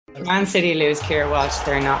Man City lose Kira Walsh,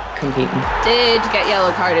 they're not competing. Did get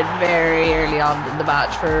yellow carded very early on in the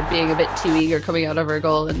match for being a bit too eager coming out of her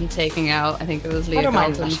goal and taking out, I think it was Leah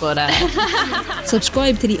Carlton. But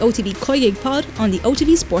subscribe to the OTB COYGIG Pod on the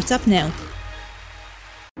OTB Sports app now.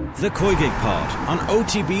 The COYGIG Pod on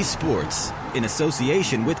OTB Sports, in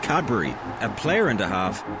association with Cadbury. A player and a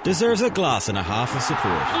half deserves a glass and a half of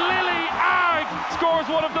support. Lily Agg scores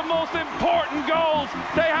one of the most important goals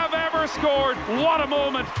they have ever scored. What a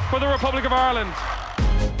moment for the Republic of Ireland.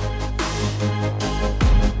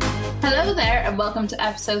 hello there and welcome to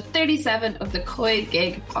episode 37 of the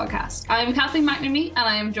COYGIG podcast. I'm Kathleen McNamee and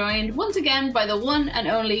I am joined once again by the one and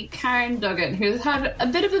only Karen Duggan, who's had a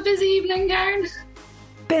bit of a busy evening, Karen.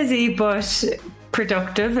 Busy but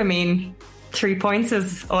productive. I mean, 3 points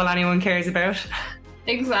is all anyone cares about.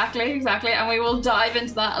 Exactly. And we will dive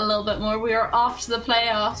into that a little bit more. We are off to the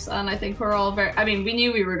playoffs and I think we're all we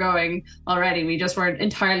knew we were going already. We just weren't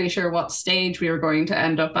entirely sure what stage we were going to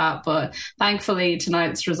end up at. But thankfully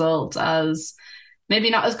tonight's result, as maybe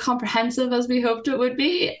not as comprehensive as we hoped it would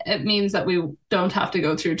be, it means that we don't have to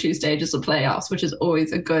go through 2 stages of playoffs, which is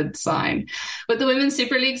always a good sign. With the Women's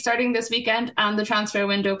Super League starting this weekend and the transfer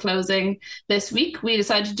window closing this week, we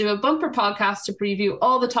decided to do a bumper podcast to preview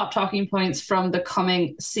all the top talking points from the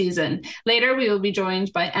coming season. Later, we will be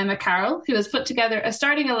joined by Emma Carroll, who has put together a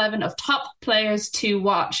starting 11 of top players to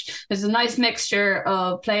watch. There's a nice mixture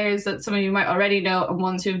of players that some of you might already know and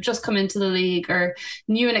ones who've just come into the league or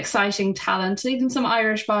new and exciting talent, even some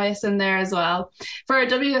Irish bias in there as well. For our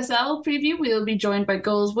WSL preview, we will be joined by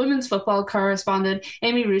Goal's women's football correspondent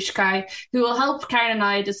Ameé Ruszkai, who will help Karen and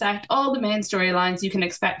I dissect all the main storylines you can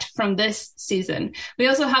expect from this season. We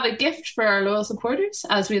also have a gift for our loyal supporters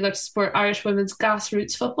as we look to support Irish women's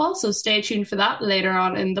grassroots football, so stay tuned for that later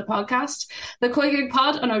on in the podcast. The COYGIG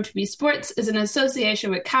Pod on OTB Sports is in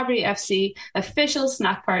association with Cadbury FC, official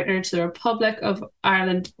snack partner to the Republic of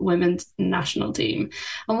Ireland women's national team.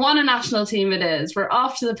 And what a national team it is. We're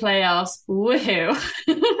off to the playoffs. Woohoo!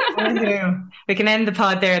 Woohoo. We can end the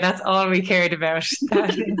pod there. That's all we cared about.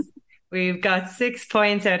 We've got 6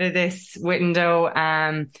 points out of this window.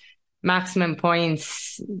 Maximum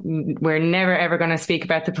points. We're never ever going to speak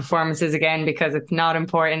about the performances again because it's not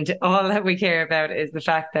important. All that we care about is the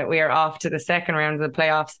fact that we are off to the second round of the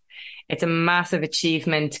playoffs. It's a massive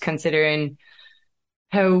achievement considering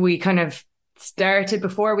how we kind of started.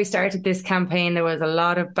 Before we started this campaign, there was a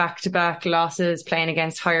lot of back-to-back losses playing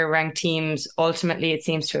against higher ranked teams. Ultimately, it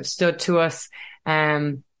seems to have stood to us,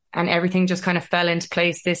 and everything just kind of fell into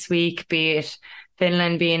place this week, be it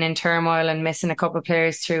Finland being in turmoil and missing a couple of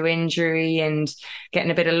players through injury and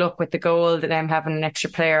getting a bit of luck with the goal, that them having an extra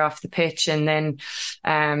player off the pitch. And then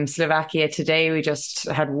Slovakia today, we just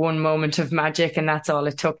had one moment of magic and that's all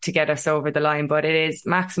it took to get us over the line. But it is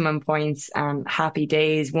maximum points and happy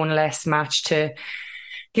days, one less match to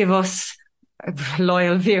give us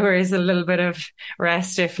loyal viewers a little bit of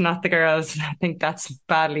rest, if not the girls. I think that's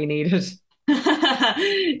badly needed.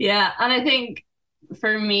 Yeah, and I think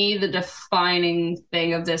for me, the defining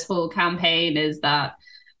thing of this whole campaign is that,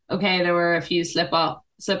 okay, there were a few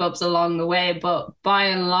slip-ups along the way, but by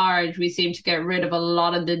and large, we seem to get rid of a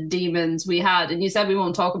lot of the demons we had. And you said we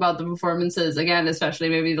won't talk about the performances again, especially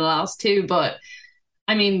maybe the last 2, but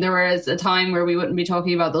I mean, there was a time where we wouldn't be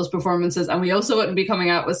talking about those performances and we also wouldn't be coming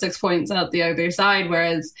out with 6 points out the other side,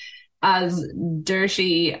 whereas as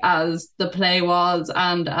dirty as the play was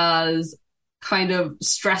and as kind of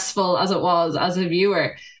stressful as it was as a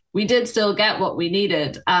viewer, we did still get what we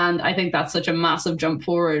needed. And I think that's such a massive jump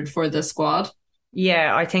forward for the squad.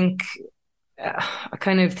 Yeah, I think I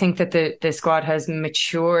kind of think that the squad has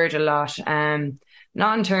matured a lot.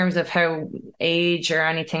 Not in terms of how age or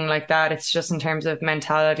anything like that. It's just in terms of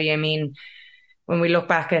mentality. I mean, when we look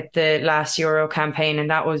back at the last Euro campaign,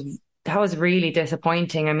 and that was really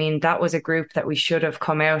disappointing. I mean, that was a group that we should have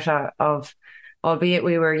come out of. Albeit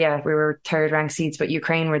we were third ranked seeds, but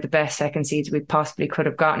Ukraine were the best second seeds we possibly could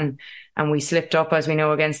have gotten. And we slipped up, as we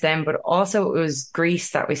know, against them. But also it was Greece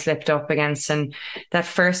that we slipped up against. And that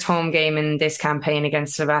first home game in this campaign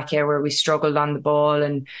against Slovakia, where we struggled on the ball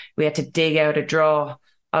and we had to dig out a draw,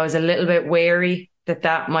 I was a little bit wary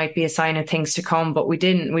that might be a sign of things to come, but we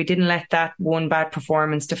didn't let that one bad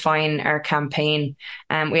performance define our campaign.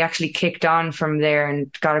 We actually kicked on from there and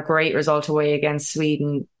got a great result away against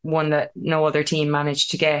Sweden, one that no other team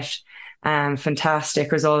managed to get.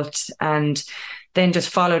 Fantastic result. And then just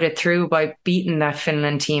followed it through by beating that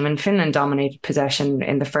Finland team, and Finland dominated possession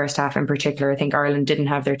in the first half in particular. I think Ireland didn't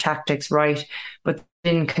have their tactics right, but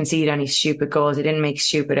didn't concede any stupid goals. They didn't make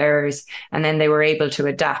stupid errors, and then they were able to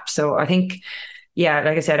adapt. So I think yeah,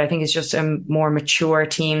 like I said, I think it's just a more mature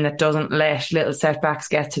team that doesn't let little setbacks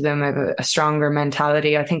get to them, have a stronger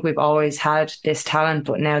mentality. I think we've always had this talent,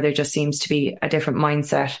 but now there just seems to be a different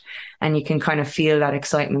mindset. And you can kind of feel that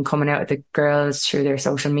excitement coming out of the girls through their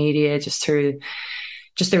social media, just through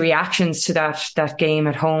just the reactions to that game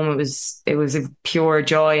at home. It was a pure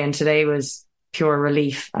joy, and today was pure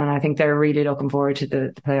relief. And I think they're really looking forward to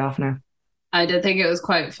the playoff now. I did think it was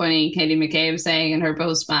quite funny, Katie McCabe saying in her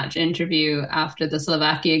post-match interview after the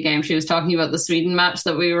Slovakia game, she was talking about the Sweden match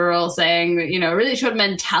that we were all saying, that, really showed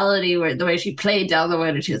mentality, where the way she played down the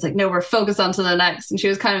wind, and she was like, no, we're focused on to the next. And she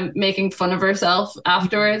was kind of making fun of herself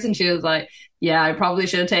afterwards. And she was like, yeah, I probably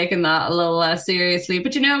should have taken that a little less seriously.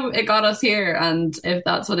 But, it got us here. And if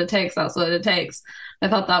that's what it takes, that's what it takes. I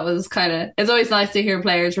thought that was it's always nice to hear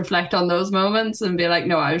players reflect on those moments and be like,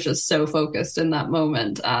 no, I was just so focused in that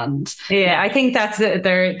moment. And yeah, I think that's it.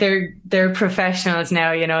 They're professionals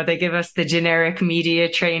now, they give us the generic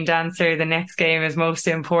media trained answer. The next game is most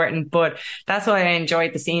important, but that's why I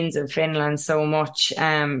enjoyed the scenes of Finland so much,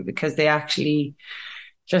 because they actually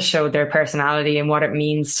just showed their personality and what it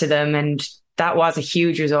means to them. And that was a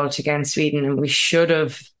huge result against Sweden, and we should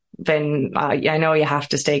have been, I know you have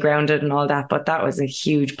to stay grounded and all that, but that was a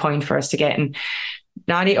huge point for us to get. And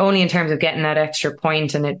not only in terms of getting that extra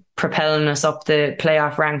point and it propelling us up the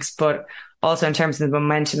playoff ranks, but also in terms of the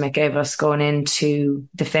momentum it gave us going into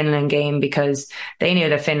the Finland game, because they knew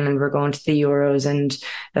that Finland were going to the Euros and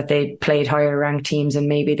that they played higher ranked teams and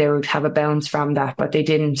maybe they would have a bounce from that, but they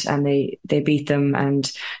didn't, and they beat them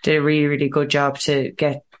and did a really, really good job to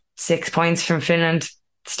get 6 points from Finland.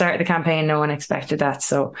 Start of the campaign, no one expected that,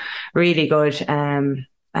 so really good. And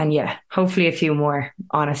yeah, hopefully a few more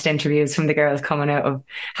honest interviews from the girls coming out of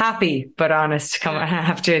happy but honest coming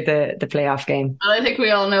after the playoff game. Well, I think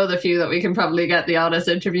we all know the few that we can probably get the honest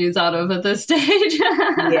interviews out of at this stage.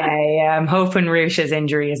 yeah, I'm hoping Rush's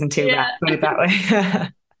injury isn't too bad, put it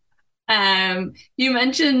that way. You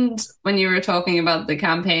mentioned when you were talking about the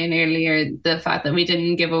campaign earlier, the fact that we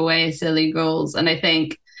didn't give away silly goals, and I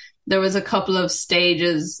think there was a couple of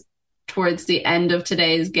stages towards the end of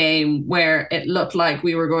today's game where it looked like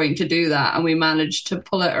we were going to do that, and we managed to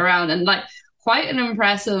pull it around, and quite an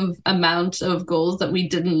impressive amount of goals that we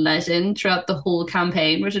didn't let in throughout the whole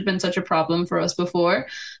campaign, which had been such a problem for us before.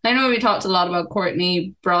 I know we talked a lot about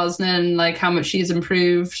Courtney Brosnan, how much she's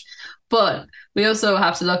improved, but we also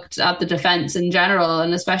have to look at the defence in general,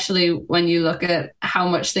 and especially when you look at how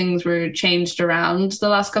much things were changed around the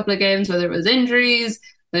last couple of games, whether it was injuries,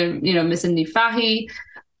 missing Nifahi.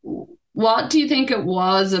 What do you think it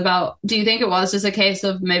was about? Do you think it was just a case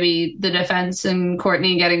of maybe the defence and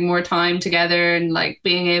Courtney getting more time together and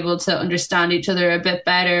being able to understand each other a bit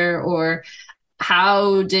better? Or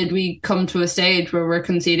how did we come to a stage where we're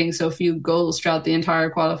conceding so few goals throughout the entire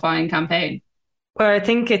qualifying campaign? Well, I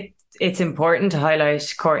think it's important to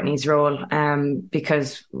highlight Courtney's role,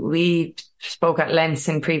 because we spoke at length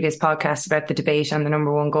in previous podcasts about the debate on the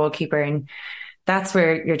number one goalkeeper, and that's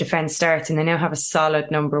where your defence starts, and they now have a solid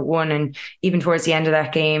number one. And even towards the end of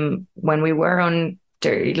that game, when we were under,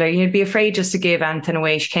 you'd be afraid just to give Anthony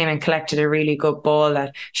away. She came and collected a really good ball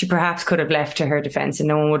that she perhaps could have left to her defence and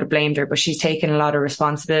no one would have blamed her, but she's taken a lot of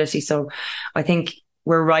responsibility. So I think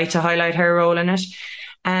we're right to highlight her role in it.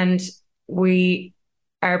 And we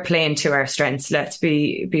are playing to our strengths. Let's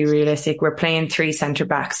be realistic. We're playing 3 centre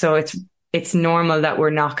backs, so it's normal that we're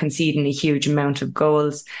not conceding a huge amount of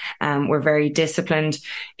goals. We're very disciplined.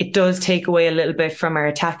 It does take away a little bit from our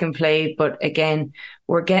attacking play, but again,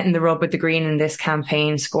 we're getting the rub of the green in this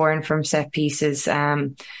campaign, scoring from set pieces,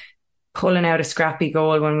 pulling out a scrappy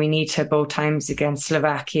goal when we need to both times against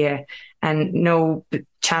Slovakia, and no,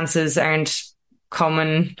 chances aren't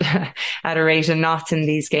coming at a rate of knots in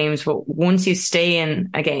these games. But once you stay in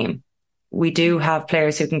a game, we do have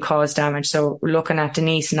players who can cause damage. So looking at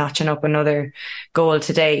Denise notching up another goal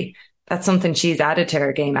today, that's something she's added to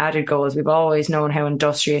her game, added goals. We've always known how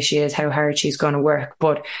industrious she is, how hard she's going to work,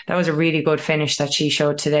 but that was a really good finish that she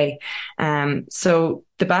showed today. So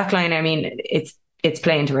the back line, it's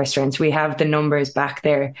playing to our strengths. We have the numbers back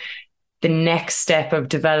there. The next step of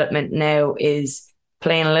development now is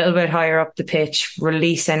playing a little bit higher up the pitch,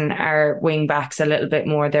 releasing our wing backs a little bit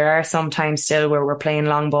more. There are some times still where we're playing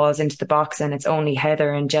long balls into the box and it's only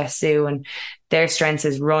Heather and Jess Sue, and their strengths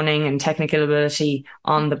is running and technical ability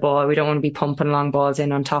on the ball. We don't want to be pumping long balls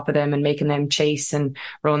in on top of them and making them chase and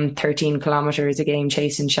run 13 kilometres a game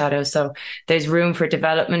chasing shadows. So there's room for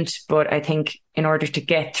development, but I think in order to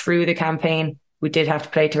get through the campaign, we did have to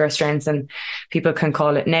play to our strengths, and people can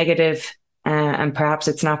call it negative. And perhaps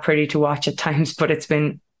it's not pretty to watch at times, but it's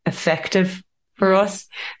been effective for us.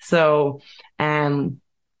 So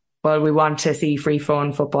well, we want to see free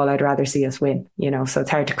flowing football. I'd rather see us win, so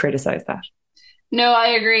it's hard to criticize that. No, I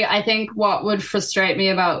agree. I think what would frustrate me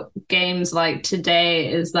about games like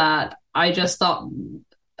today is that I just thought,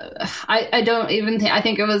 I don't even think, I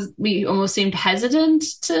think we almost seemed hesitant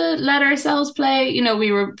to let ourselves play.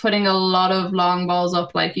 We were putting a lot of long balls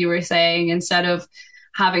up, like you were saying, instead of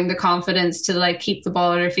having the confidence to like keep the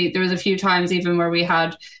ball at our feet. There was a few times even where we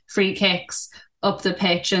had free kicks up the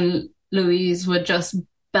pitch and Louise would just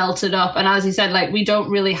belt it up. And as you said, like, we don't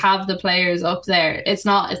really have the players up there. It's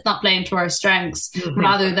not playing to our strengths,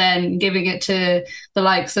 rather than giving it to the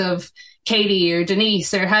likes of Katie or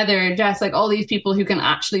Denise or Heather or Jess, like all these people who can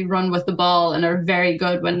actually run with the ball and are very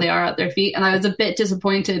good when they are at their feet. And I was a bit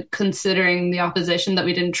disappointed, considering the opposition, that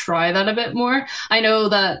we didn't try that a bit more. I know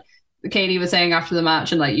that Katie was saying after the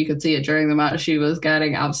match, and like you could see it during the match, she was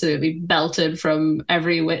getting absolutely belted from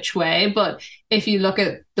every which way. But if you look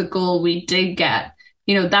at the goal we did get,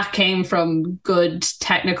 that came from good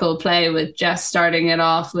technical play, with Jess starting it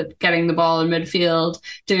off, with getting the ball in midfield,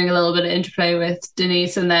 doing a little bit of interplay with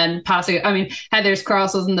Denise, and then passing. I mean, Heather's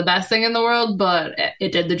cross wasn't the best thing in the world, but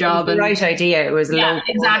it did the job. It was the right idea. It was low.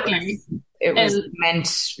 Exactly. It was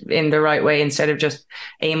meant in the right way, instead of just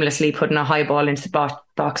aimlessly putting a high ball into the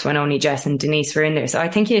box when only Jess and Denise were in there. So I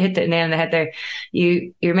think you hit the nail on the head there.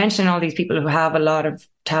 You're mentioning all these people who have a lot of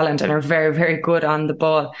talent and are very, very good on the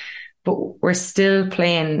ball, but we're still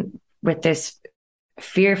playing with this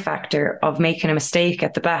fear factor of making a mistake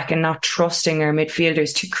at the back and not trusting our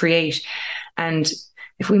midfielders to create. And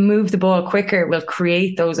if we move the ball quicker, we'll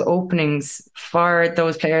create those openings for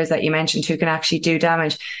those players that you mentioned who can actually do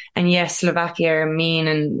damage. And yes, Slovakia are mean,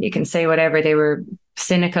 and you can say whatever, they were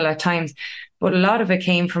cynical at times, but a lot of it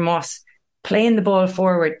came from us playing the ball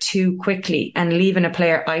forward too quickly and leaving a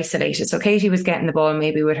player isolated. So Katie was getting the ball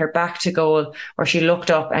maybe with her back to goal, or she looked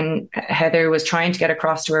up and Heather was trying to get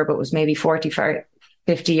across to her, but was maybe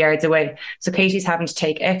 50 yards away. So Katie's having to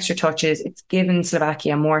take extra touches. It's given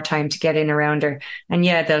Slovakia more time to get in around her. And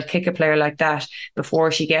yeah, they'll kick a player like that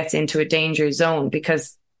before she gets into a danger zone,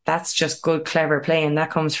 because that's just good, clever play. And that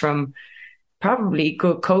comes from probably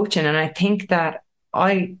good coaching. And I think that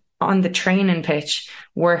on the training pitch,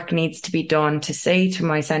 work needs to be done to say to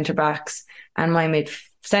my centre-backs and my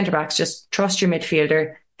centre-backs, just trust your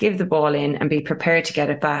midfielder, give the ball in and be prepared to get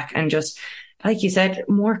it back. And just, like you said,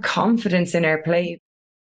 more confidence in our play.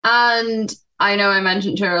 And I know I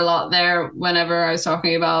mentioned her a lot there whenever I was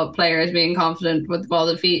talking about players being confident with the ball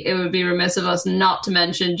at feet. It would be remiss of us not to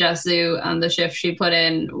mention Jessu and the shift she put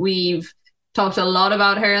in. We've talked a lot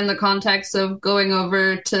about her in the context of going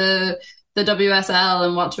over to the WSL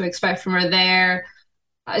and what to expect from her there.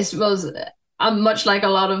 I suppose, much like a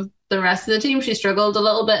lot of the rest of the team, she struggled a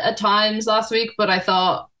little bit at times last week, but I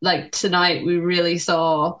thought, like, tonight we really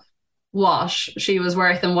saw what she was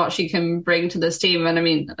worth and what she can bring to this team. And I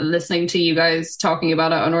mean, listening to you guys talking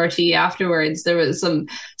about it on RT afterwards, there was some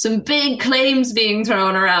big claims being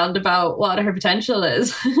thrown around about what her potential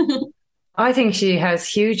is. I think she has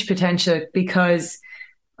huge potential, because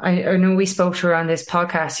I know we spoke to her on this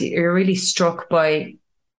podcast. You're really struck by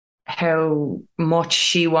how much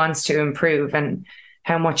she wants to improve and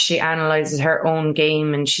how much she analyzes her own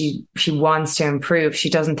game, and she wants to improve. She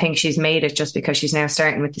doesn't think she's made it just because she's now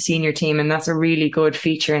starting with the senior team. And that's a really good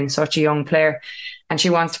feature in such a young player. And she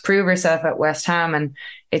wants to prove herself at West Ham, and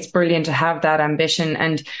it's brilliant to have that ambition.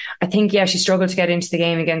 And I think, yeah, she struggled to get into the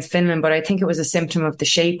game against Finland, but I think it was a symptom of the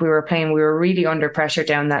shape we were playing. We were really under pressure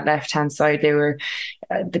down that left-hand side.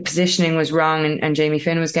 The positioning was wrong, and Jamie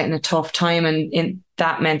Finn was getting a tough time. And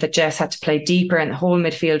that meant that Jess had to play deeper, and the whole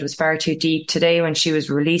midfield was far too deep. Today, when she was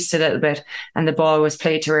released a little bit and the ball was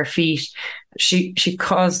played to her feet, she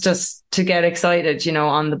caused us to get excited,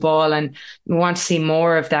 on the ball, and we want to see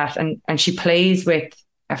more of that. And she plays with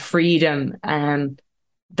a freedom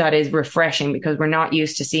that is refreshing, because we're not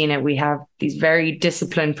used to seeing it. We have these very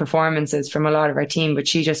disciplined performances from a lot of our team, but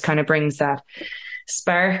she just kind of brings that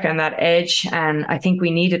spark and that edge. And I think we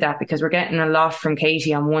needed that, because we're getting a lot from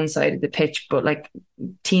Katie on one side of the pitch, but like,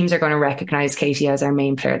 teams are going to recognize Katie as our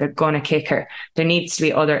main player. They're going to kick her. There needs to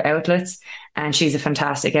be other outlets, and she's a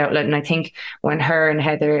fantastic outlet. And I think when her and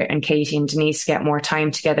Heather and Katie and Denise get more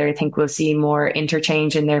time together, I think we'll see more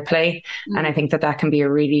interchange in their play. And I think that can be a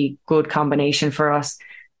really good combination for us.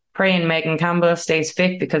 Praying Megan Campbell stays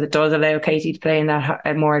fit, because it does allow Katie to play in that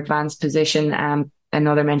a more advanced position.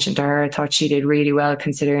 Another mention to her, I thought she did really well,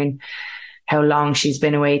 considering how long she's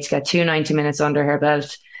been away, to get 90 minutes under her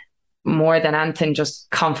belt. More than anything, just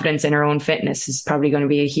confidence in her own fitness is probably going to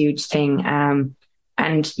be a huge thing.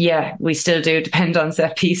 And yeah, we still do depend on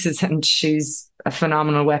set pieces, and she's a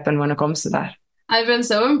phenomenal weapon when it comes to that. I've been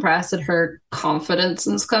so impressed at her confidence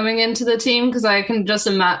since coming into the team, because I can just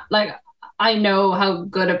imagine, like, I know how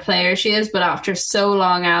good a player she is, but after so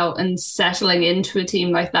long out and settling into a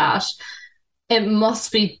team like that, it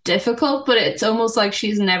must be difficult, but it's almost like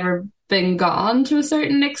she's never been gone to a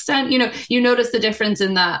certain extent. You notice the difference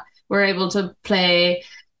in that we're able to play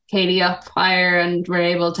Katie up higher and we're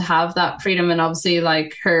able to have that freedom. And obviously,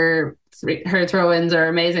 like, her throw-ins are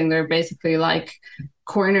amazing. They're basically like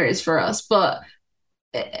corners for us, but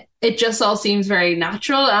it just all seems very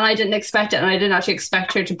natural, and I didn't expect it, and I didn't actually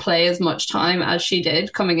expect her to play as much time as she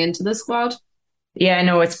did coming into the squad. Yeah,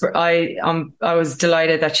 no, I was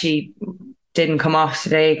delighted that she didn't come off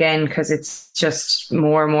today again, because it's just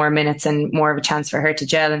more and more minutes and more of a chance for her to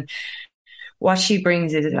gel. And what she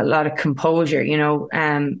brings is a lot of composure.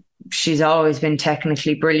 She's always been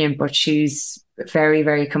technically brilliant, but she's very,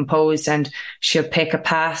 very composed, and she'll pick a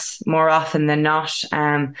pass more often than not.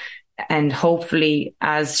 And hopefully,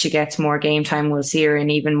 as she gets more game time, we'll see her in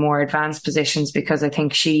even more advanced positions, because I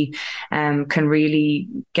think she can really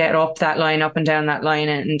get up and down that line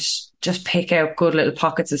and just pick out good little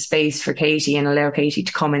pockets of space for Katie and allow Katie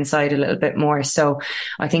to come inside a little bit more. So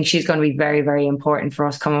I think she's going to be very, very important for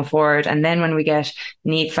us coming forward. And then when we get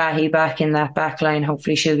Niamh Fahey back in that back line,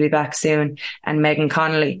 hopefully she'll be back soon, and Megan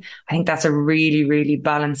Connolly, I think that's a really, really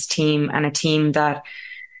balanced team, and a team that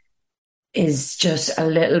is just a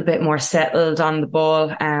little bit more settled on the ball.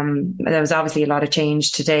 There was obviously a lot of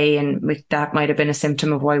change today, and that might have been a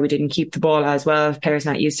symptom of why we didn't keep the ball as well. Players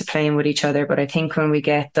not used to playing with each other. But I think when we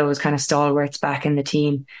get those kind of stalwarts back in the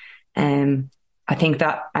team, I think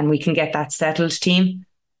that, and we can get that settled team,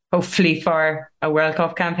 hopefully for a World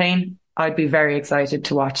Cup campaign, I'd be very excited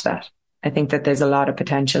to watch that. I think that there's a lot of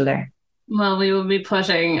potential there. Well, we will be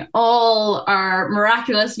putting all our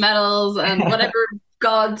miraculous medals and whatever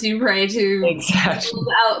gods you pray to exactly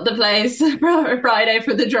out the place for Friday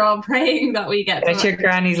for the draw, praying that we get your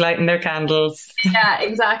grannies lighting their candles. Yeah,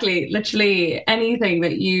 exactly. Literally anything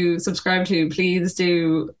that you subscribe to, please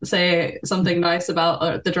do say something nice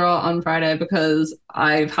about the draw on Friday, because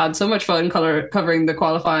I've had so much fun covering the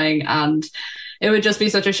qualifying, and it would just be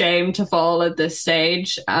such a shame to fall at this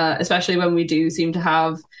stage, especially when we do seem to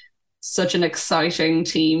have such an exciting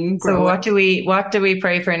team growing. So what do we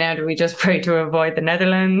pray for now? Do we just pray to avoid the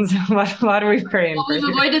Netherlands? What are we praying for? We've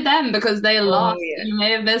avoided them because they lost. Yeah. You may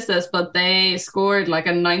have missed this, but they scored like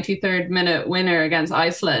a 93rd minute winner against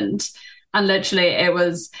Iceland. And literally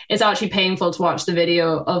it's actually painful to watch the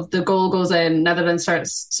video of the goal goes in, Netherlands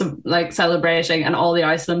starts like celebrating, and all the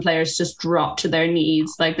Iceland players just drop to their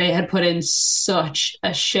knees. Like, they had put in such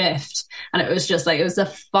a shift, and it was just like, it was the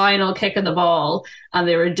final kick of the ball and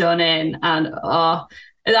they were done in. And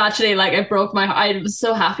it actually, like, it broke my heart. I was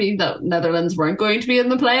so happy that Netherlands weren't going to be in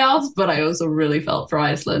the playoffs, but I also really felt for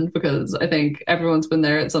Iceland, because I think everyone's been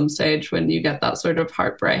there at some stage when you get that sort of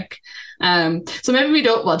heartbreak. So maybe we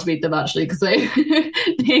don't want to beat them, actually, because they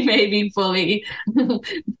may be fully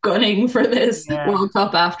gunning for this World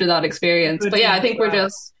Cup after that experience. But yeah, I think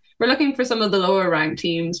we're looking for some of the lower ranked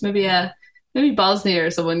teams. Maybe Bosnia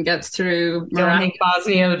or someone gets through. I don't think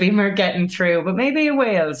Bosnia will be more getting through, but maybe a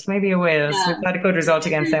Wales. Yeah. We've had a good result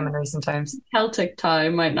against them in recent times. Celtic tie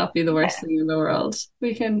might not be the worst thing in the world.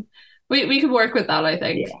 We can work with that, I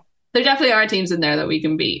think. Yeah. There definitely are teams in there that we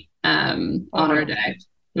can beat on our day.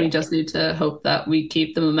 We just need to hope that we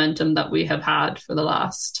keep the momentum that we have had for the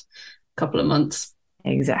last couple of months.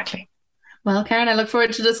 Exactly. Well, Karen, I look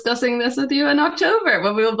forward to discussing this with you in October,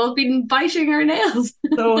 when we will both be biting our nails.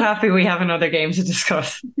 So happy we have another game to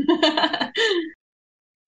discuss.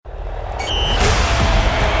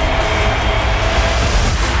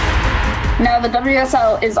 Now the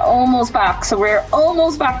WSL is almost back, so we're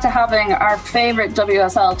almost back to having our favourite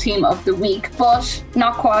WSL team of the week, but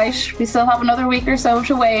not quite. We still have another week or so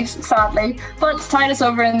to wait, sadly. But to tide us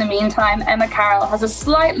over in the meantime, Emma Carroll has a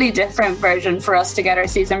slightly different version for us to get our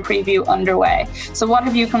season preview underway. So what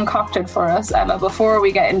have you concocted for us, Emma, before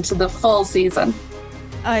we get into the full season?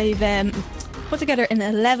 I've put together an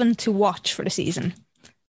 11 to watch for the season,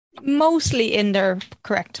 mostly in their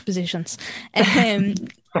correct positions.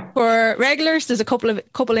 For regulars, there's a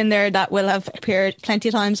couple in there that will have appeared plenty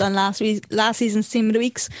of times on last season's Team of the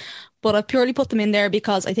Weeks, but I've purely put them in there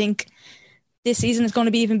because I think this season is going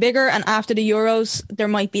to be even bigger, and after the Euros there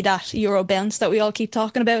might be that Euro bounce that we all keep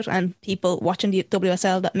talking about, and people watching the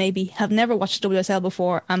WSL that maybe have never watched WSL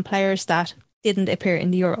before, and players that didn't appear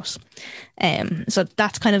in the Euros. So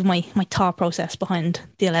that's kind of my thought process behind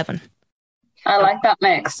the 11. I like that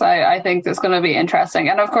mix. I think it's going to be interesting.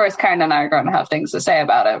 And of course, Karen and I are going to have things to say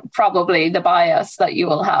about it. Probably the bias that you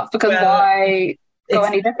will have, because why go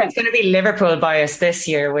any different? It's going to be Liverpool bias this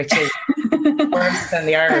year, which is Worse than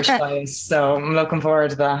the Irish bias, so I'm looking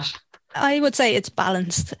forward to that. I would say it's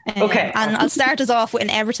balanced. Okay. And I'll start us off with an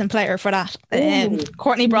Everton player for that.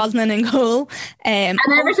 Courtney Brosnan in goal. An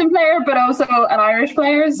Everton player, but also an Irish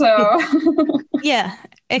player, so... Yeah,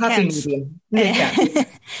 it counts.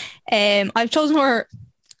 I've chosen her.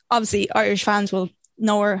 Obviously, Irish fans will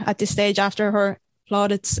know her at this stage after her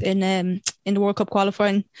plaudits in the World Cup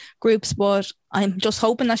qualifying groups, but I'm just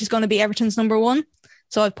hoping that she's going to be Everton's number one.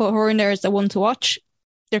 So I've put her in there as the one to watch.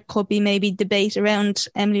 There could be maybe debate around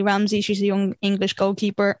Emily Ramsey. She's a young English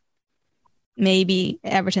goalkeeper. Maybe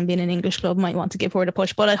Everton, being an English club, might want to give her the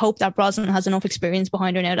push, but I hope that Brosnan has enough experience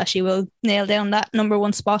behind her now that she will nail down that number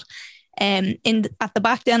one spot. At the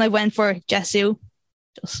back then I went for Jessu,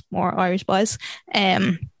 just more Irish boys.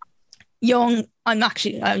 Young,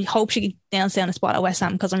 I hope she nails down a spot at West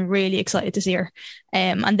Ham because I'm really excited to see her.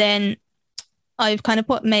 And then I've kind of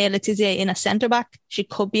put Ameé Ruszkai in a centre back. She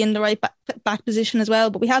could be in the right back position as well,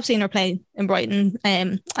 but we have seen her play in Brighton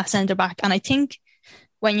at centre back, and I think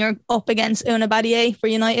when you're up against Una Badier for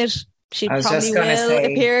United, she probably will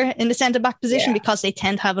appear in the centre back position because they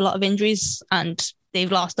tend to have a lot of injuries and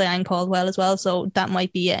they've lost Diane Caldwell as well, so that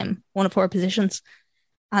might be one of her positions.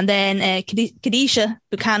 And then Kadisha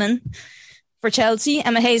Buchanan for Chelsea.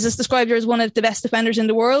 Emma Hayes has described her as one of the best defenders in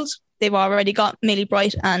the world. They've already got Millie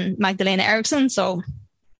Bright and Magdalena Eriksson, so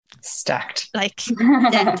stacked. Like,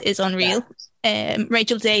 that is unreal.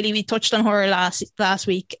 Rachel Daly, we touched on her last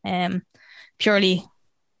week. Purely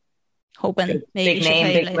hoping maybe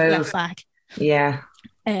she'll play left back. Yeah.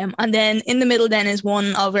 And then in the middle then is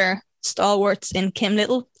one of our stalwarts in Kim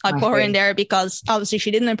Little. I put her in there because obviously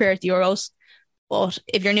she didn't appear at the Euros, but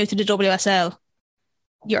if you're new to the WSL,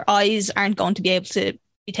 your eyes aren't going to be able to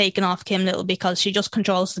be taken off Kim Little because she just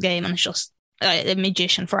controls the game and is just a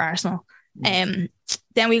magician for Arsenal. Then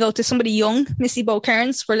we go to somebody young, Missy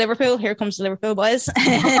Bowe-Kearns for Liverpool. Here comes the Liverpool boys.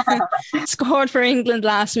 Scored for England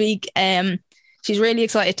last week. She's really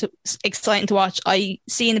exciting to watch. I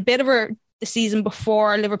seen a bit of her the season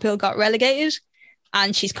before Liverpool got relegated,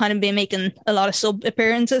 and she's kind of been making a lot of sub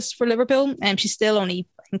appearances for Liverpool. She's still only,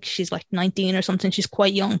 I think she's like 19 or something. She's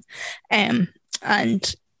quite young.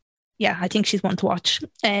 And yeah, I think she's one to watch.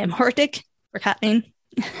 Hurtig for Kathleen.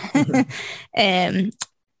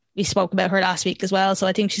 We spoke about her last week as well, so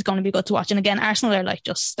I think she's going to be good to watch. And again, Arsenal are like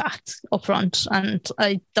just stacked up front, and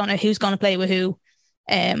I don't know who's going to play with who.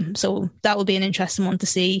 So that will be an interesting one to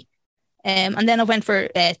see. And then I went for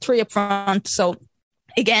 3 up front. So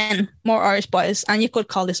again, more Irish boys, and you could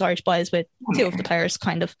call this Irish boys with 2 of the players,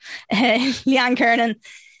 kind of. Leanne Kernan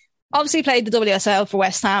obviously played the WSL for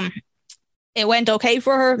West Ham. It went okay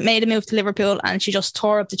for her, made a move to Liverpool, and she just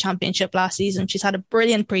tore up the championship last season. She's had a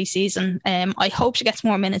brilliant pre-season. I hope she gets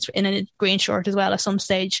more minutes in a green shirt as well at some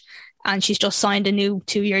stage. And she's just signed a new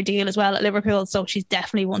 2-year deal as well at Liverpool, so she's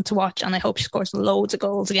definitely one to watch, and I hope she scores loads of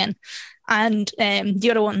goals again. And the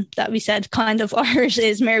other one that we said kind of Irish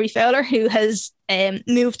is Mary Fowler, who has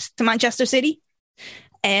moved to Manchester City.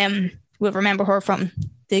 We'll remember her from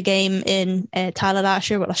the game in Tala last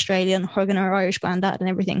year with Australia and hugging her Irish granddad and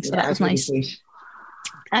everything, so that was nice. Sweet.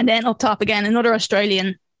 And then up top again, another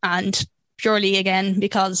Australian, and purely again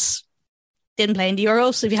because didn't play in the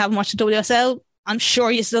Euros. So if you haven't watched the WSL, I'm sure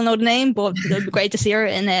you still know the name, but it would be great to see her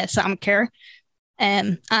in Sam Kerr.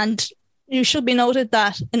 And you should be noted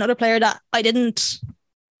that another player that we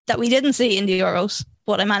didn't see in the Euros,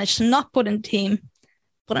 but I managed to not put in the team,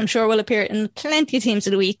 but I'm sure will appear in plenty of teams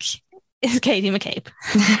of the week, is Katie McCabe.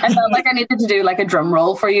 I felt like I needed to do like a drum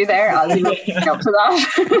roll for you there as you were up to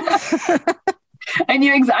that. I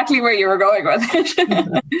knew exactly where you were going with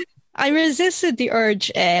it. I resisted the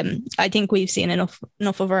urge. I think we've seen enough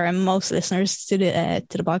of her, and most listeners to the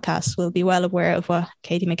podcast will be well aware of what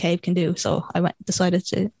Katie McCabe can do. So I decided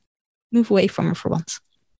to move away from her for once.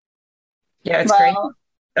 Yeah, it's great.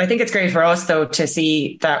 I think it's great for us, though, to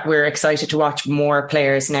see that we're excited to watch more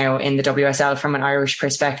players now in the WSL from an Irish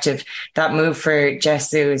perspective. That move for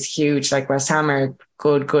Jessu is huge. Like, West Ham are a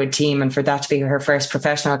good team, and for that to be her first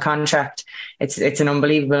professional contract, it's an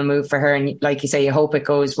unbelievable move for her. And like you say, you hope it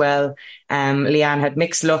goes well. Leanne had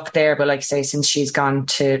mixed luck there, but like you say, since she's gone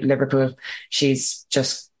to Liverpool, she's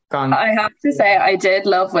just gone. I have to say, I did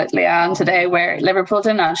love with Leanne today, where Liverpool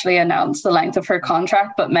didn't actually announce the length of her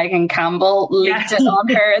contract, but Megan Campbell leaked it on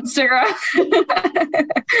her Instagram.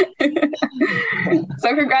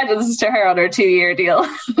 So congratulations to her on her 2-year deal.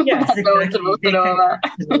 Yes,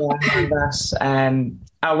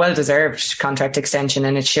 a well-deserved contract extension,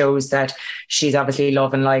 and it shows that she's obviously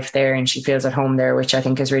loving life there and she feels at home there, which I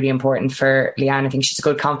think is really important for Leanne. I think she's a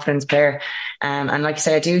good confidence player. And like I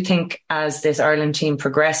say, I do think as this Ireland team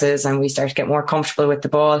progresses and we start to get more comfortable with the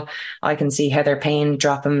ball, I can see Heather Payne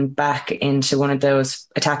dropping back into one of those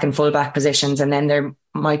attacking fullback positions, and then there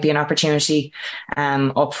might be an opportunity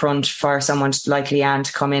up front for someone like Leanne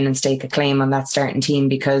to come in and stake a claim on that starting team,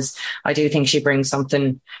 because I do think she brings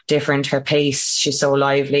something different. Her pace, she's so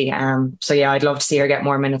lively. So yeah, I'd love to see her get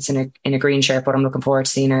more minutes in a green shirt, but I'm looking forward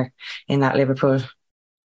to seeing her in that Liverpool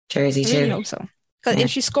jersey too. I really hope so, because if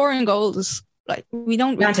she's scoring goals, like we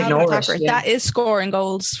don't really have an attacker that is scoring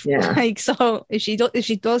goals. Yeah. Like, so if she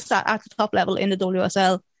does that at the top level in the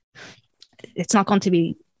WSL, it's not going to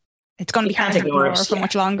be. It's going to be hard to ignore for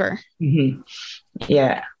much longer. Mm-hmm.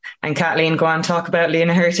 Yeah. And Kathleen, go on, talk about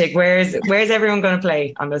Lena Hurtig. Where's everyone going to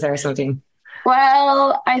play on this Arsenal team?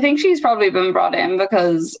 Well, I think she's probably been brought in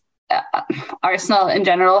because Arsenal in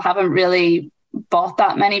general haven't really bought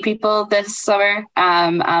that many people this summer.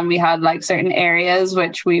 And we had like certain areas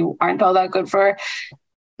which we aren't all that good for.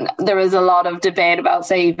 There was a lot of debate about,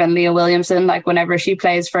 say, even Leah Williamson, like whenever she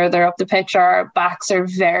plays further up the pitch, our backs are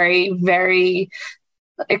very, very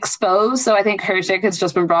exposed. So I think Hurtig has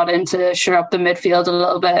just been brought in to shore up the midfield a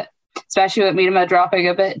little bit, especially with Miedema dropping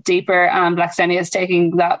a bit deeper and Blackstenius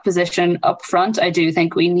taking that position up front. I do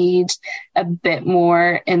think we need a bit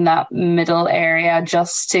more in that middle area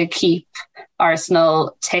just to keep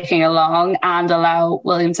Arsenal taking along and allow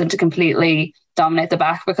Williamson to completely dominate the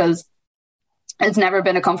back, because it's never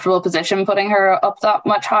been a comfortable position putting her up that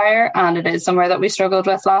much higher, and it is somewhere that we struggled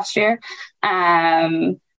with last year.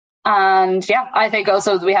 And yeah, I think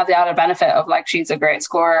also we have the added benefit of like she's a great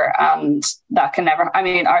scorer, and that can never, I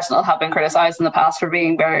mean, Arsenal have been criticised in the past for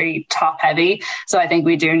being very top heavy. So I think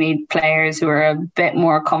we do need players who are a bit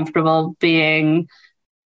more comfortable being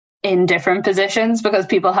in different positions, because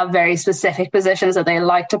people have very specific positions that they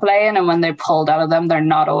like to play in, and when they're pulled out of them, they're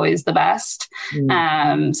not always the best.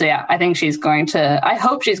 So yeah, I think I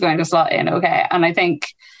hope she's going to slot in okay. And I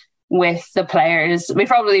think with the players, we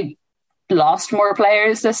probably lost more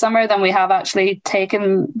players this summer than we have actually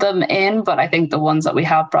taken them in, but I think the ones that we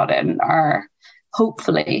have brought in are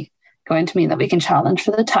hopefully going to mean that we can challenge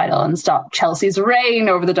for the title and stop Chelsea's reign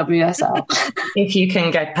over the WSL. If you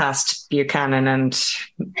can get past Buchanan and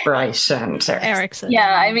Bright and Ericsson.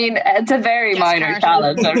 Yeah, I mean, it's a very minor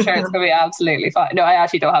challenge. I'm sure it's going to be absolutely fine. No, I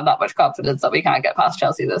actually don't have that much confidence that we can't get past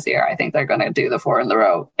Chelsea this year. I think they're going to do the 4 in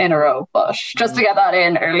a row, but just to get that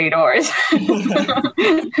in early doors.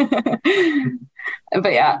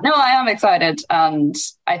 But yeah, no, I am excited, and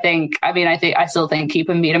I still think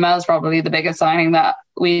keeping Miedema is probably the biggest signing that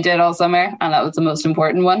we did all summer, and that was the most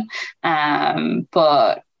important one. And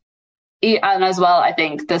as well, I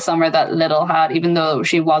think this summer that Little had, even though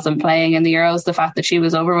she wasn't playing in the Euros, the fact that she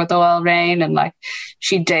was over with the Oil Reign, and like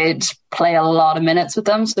she did play a lot of minutes with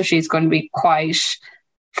them, so she's going to be quite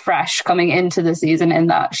fresh coming into the season, in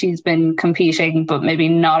that she's been competing but maybe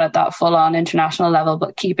not at that full-on international level,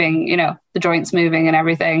 but keeping, the joints moving and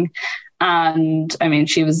everything. And I mean,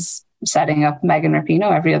 she was setting up Megan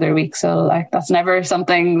Rapinoe every other week, so like that's never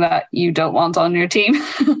something that you don't want on your team.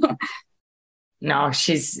 No,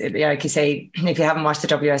 she's, like you say, if you haven't watched the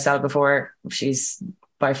WSL before, she's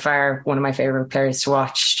by far one of my favorite players to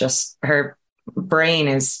watch. Just her brain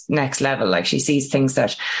is next level. Like, she sees things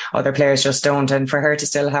that other players just don't, and for her to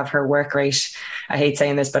still have her work rate, I hate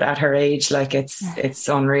saying this, but at her age, like it's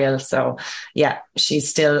unreal. So yeah, she's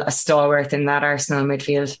still a stalwart in that Arsenal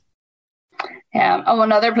midfield. Yeah, and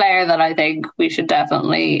one other player that I think we should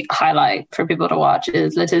definitely highlight for people to watch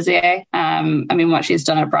is Letizia. I mean, what she's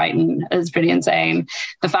done at Brighton is pretty insane.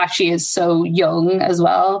 The fact she is so young as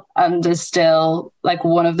well, and is still like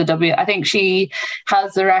one of the I think she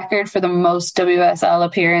has the record for the most WSL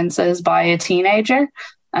appearances by a teenager.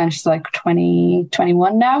 And she's like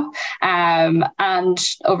 21 now. And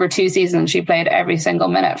over 2 seasons, she played every single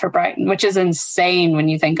minute for Brighton, which is insane when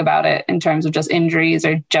you think about it in terms of just injuries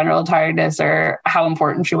or general tiredness or how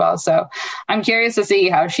important she was. So I'm curious to see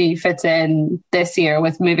how she fits in this year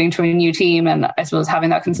with moving to a new team and I suppose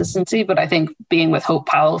having that consistency. But I think being with Hope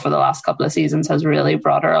Powell for the last couple of seasons has really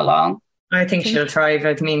brought her along. I think she'll thrive.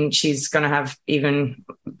 I mean, she's going to have even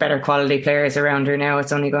better quality players around her now.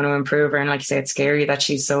 It's only going to improve her. And like you say, it's scary that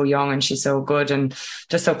she's so young and she's so good and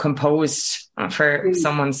just so composed for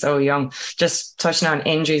someone so young. Just touching on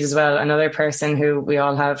injuries as well. Another person who we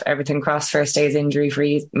all have everything crossed for stays injury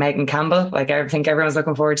free, Megan Campbell. Like, I think everyone's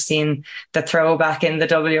looking forward to seeing the throwback in the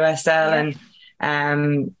WSL.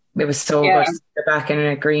 And it was so good to see her back in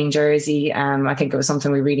a green jersey. I think it was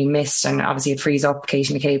something we really missed, and obviously it frees up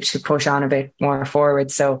Katie McCabe to push on a bit more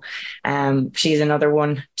forward. So she's another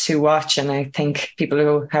one to watch, and I think people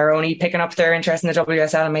who are only picking up their interest in the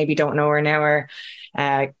WSL and maybe don't know her now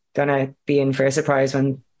are gonna be in for a surprise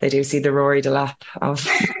when they do see the Rory Delap of.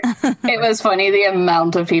 It was funny the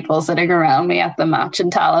amount of people sitting around me at the match in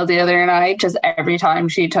Tala the other night, just every time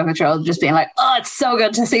she took a throw, just being like, oh, it's so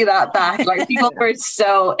good to see that back. Like, people were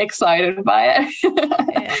so excited by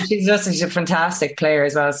it. She's a fantastic player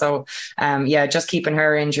as well. So just keeping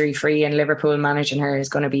her injury free and Liverpool managing her is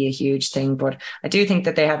going to be a huge thing. But I do think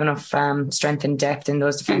that they have enough strength and depth in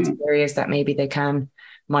those defensive areas that maybe they can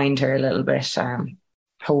mind her a little bit.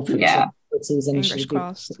 Hopefully, good season. She's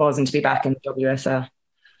supposing to be back in the WSL.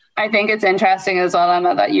 I think it's interesting as well,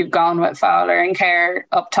 Emma, that you've gone with Fowler and Kerr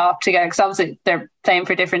up top together, because obviously they're playing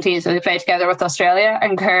for different teams, so they play together with Australia,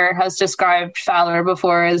 and Kerr has described Fowler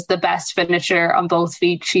before as the best finisher on both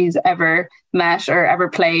feet she's ever met or ever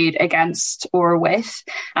played against or with.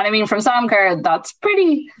 And I mean, from Sam Kerr, that's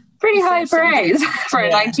pretty high praise for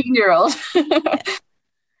a 19-year-old.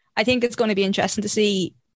 I think it's going to be interesting to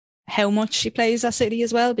see how much she plays at City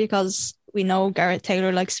as well, because we know Gareth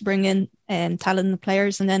Taylor likes to bring in talented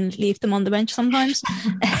players and then leave them on the bench sometimes.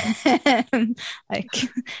 Like,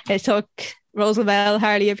 it took Rose Lavelle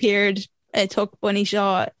hardly appeared. It took Bunny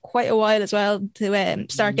Shaw quite a while as well to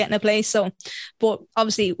start getting a place. So, but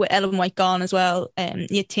obviously with Ellen White gone as well,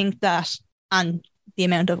 you think that, and the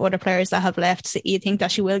amount of other players that have left, you think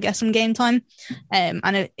that she will get some game time.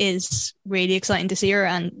 And it is really exciting to see her.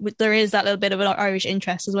 And there is that little bit of an Irish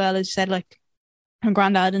interest as well, as you said, like her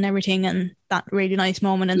granddad and everything, and that really nice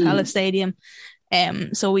moment in Tallaght Stadium.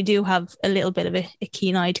 So we do have a little bit of a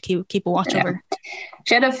keen eye to keep a watch over.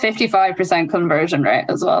 She had a 55% conversion rate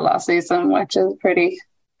as well last season, which is pretty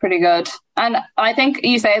good. And I think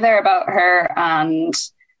you say there about her and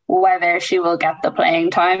whether she will get the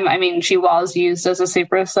playing time. I mean, she was used as a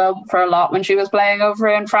super sub for a lot when she was playing over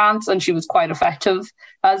in France, and she was quite effective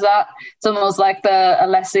as that. It's almost like the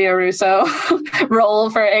Alessia Russo role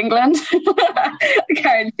for England.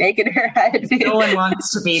 Karen shaking her head. No one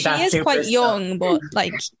wants to be that. She is quite young, but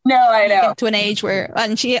like, no, I know, get to an age where,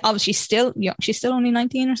 and she obviously still young. She's still only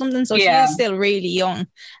 19 or something, so she is still really young.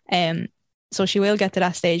 So she will get to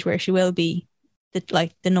that stage where she will be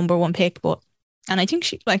the number one pick, but. And I think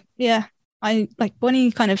she,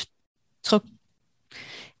 Bunny kind of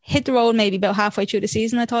hit the road maybe about halfway through the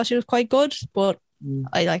season. I thought she was quite good, but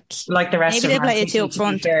I like the rest maybe of they play it too up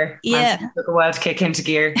front. Yeah, took a while to kick into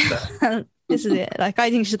gear. So. This is it. Like, I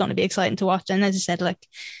think she's going to be exciting to watch. And as I said, like,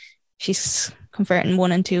 she's converting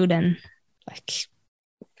 1 and 2, then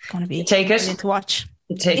going to be brilliant to watch.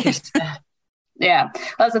 Take it. Yeah,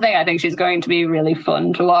 that's the thing. I think she's going to be really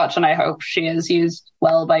fun to watch, and I hope she is used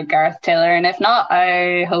well by Gareth Taylor. And if not,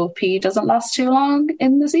 I hope he doesn't last too long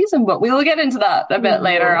in the season. But we will get into that a bit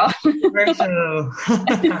later on.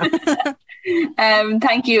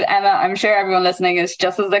 Thank you, Emma. I'm sure everyone listening is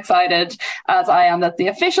just as excited as I am that the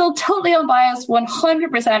official, totally unbiased,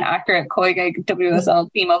 100% accurate COYGIG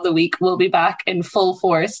WSL Team of the Week will be back in full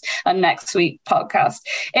force on next week's podcast.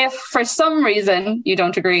 If for some reason you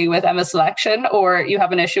don't agree with Emma's selection, or you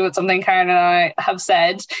have an issue with something Karen and I have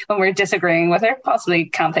said when we're disagreeing with her, possibly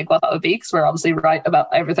can't think what that would be because we're obviously right about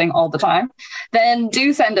everything all the time, then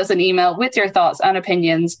do send us an email with your thoughts and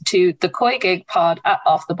opinions to the COYGIG Pod at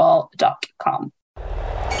offtheball.com.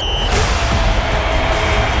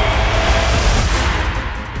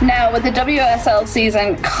 Now, with the WSL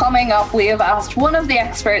season coming up, we have asked one of the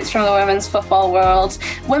experts from the women's football world,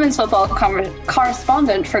 women's football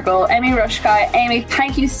correspondent for Goal, Ameé Ruszkai. Amy,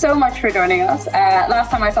 thank you so much for joining us. Last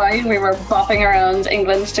time I saw you, we were bopping around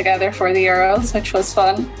England together for the Euros, which was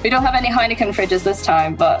fun. We don't have any Heineken fridges this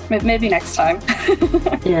time, but maybe next time.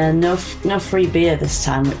 Yeah, no free beer this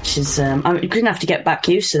time, which is I'm going to have to get back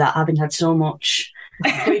used to that, having had so much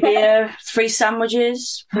free beer, free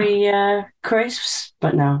sandwiches, free crisps,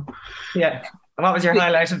 but no. Yeah. What was your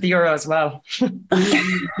highlight of the Euro as well?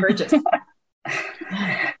 Gorgeous.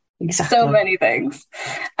 Exactly. So many things.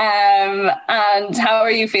 And how are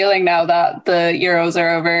you feeling now that the Euros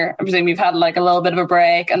are over? I presume you've had like a little bit of a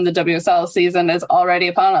break and the WSL season is already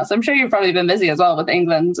upon us. I'm sure you've probably been busy as well with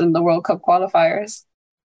England and the World Cup qualifiers.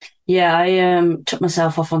 Yeah, I took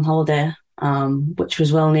myself off on holiday, which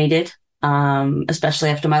was well needed.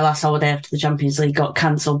 Especially after my last holiday after the Champions League got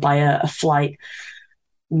cancelled by a flight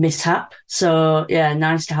mishap. So yeah,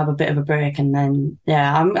 nice to have a bit of a break. And then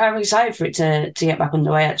I'm excited for it to get back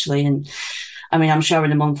underway actually. And I mean, I'm sure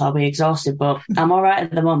in a month I'll be exhausted, but I'm all right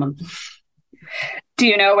at the moment. Do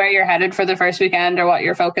you know where you're headed for the first weekend or what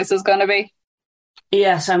your focus is going to be?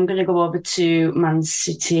 Yes, I'm going to go over to Man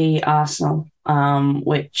City Arsenal,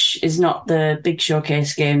 which is not the big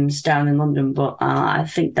showcase games down in London, but I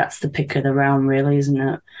think that's the pick of the round, really, isn't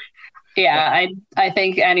it? Yeah, I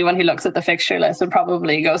think anyone who looks at the fixture list would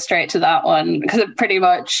probably go straight to that one because it pretty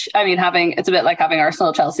much, I mean, it's a bit like having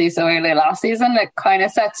Arsenal Chelsea so early last season. It kind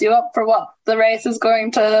of sets you up for what the race is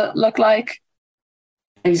going to look like.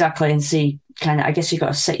 Exactly, and see I guess you've got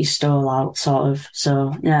to set your stall out, sort of.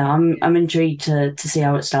 So yeah, I'm intrigued to see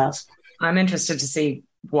how it starts. I'm interested to see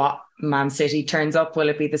what Man City turns up. Will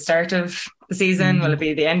it be the start of the season? Will it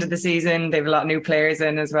be the end of the season? They have a lot of new players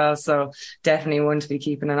in as well. So definitely one to be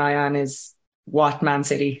keeping an eye on is what Man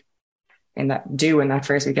City do in that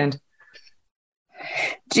first weekend.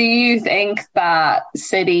 Do you think that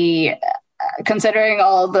City, considering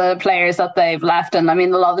all the players that they've left, and I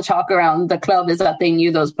mean, a lot of the talk around the club is that they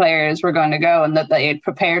knew those players were going to go and that they had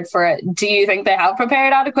prepared for it. Do you think they have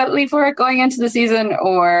prepared adequately for it going into the season?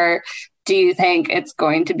 Or do you think it's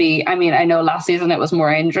going to be, I mean, I know last season it was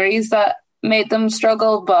more injuries that made them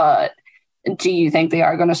struggle, but do you think they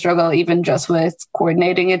are going to struggle even just with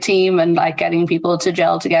coordinating a team and like getting people to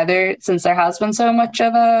gel together since there has been so much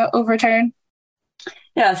of a overturn?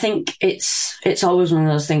 Yeah, I think it's always one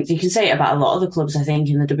of those things. You can say it about a lot of the clubs, I think,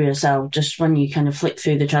 in the WSL. Just when you kind of flick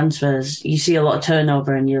through the transfers, you see a lot of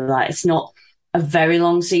turnover and you're like, it's not a very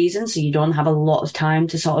long season, so you don't have a lot of time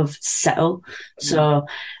to sort of settle. Mm-hmm. So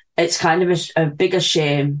it's kind of a bigger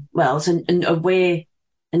shame. Well, it's another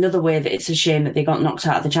way that it's a shame that they got knocked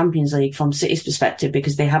out of the Champions League from City's perspective,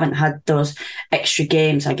 because they haven't had those extra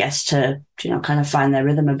games, I guess, to, kind of find their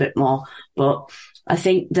rhythm a bit more. But I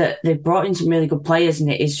think that they've brought in some really good players,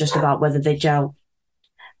 and it is just about whether they gel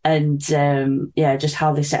and, just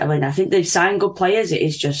how they settle in. I think they've signed good players. It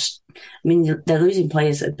is just, I mean, they're losing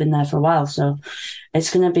players that have been there for a while. So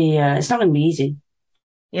it's going to be, it's not going to be easy.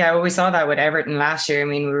 Yeah, well, we saw that with Everton last year. I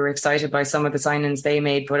mean, we were excited by some of the signings they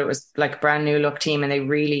made, but it was like a brand new look team and they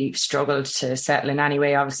really struggled to settle in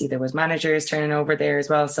anyway. Obviously, there was managers turning over there as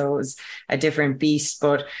well, so it was a different beast.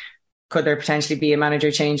 But could there potentially be a manager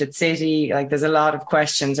change at City? Like, there's a lot of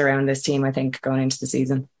questions around this team, I think, going into the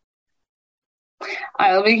season.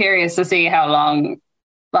 I'll be curious to see how long,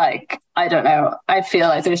 I don't know. I feel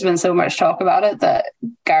like there's been so much talk about it that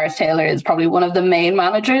Gareth Taylor is probably one of the main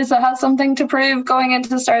managers that has something to prove going into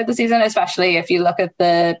the start of the season, especially if you look at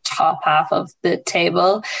the top half of the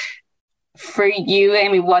table. For you,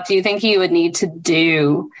 Amy, what do you think he would need to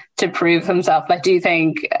do to prove himself? Like, do you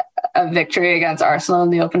think a victory against Arsenal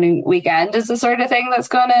in the opening weekend is the sort of thing that's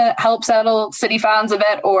going to help settle City fans a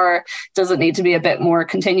bit, or does it need to be a bit more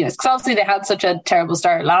continuous? Because obviously they had such a terrible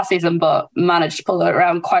start last season, but managed to pull it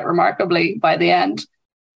around quite remarkably by the end.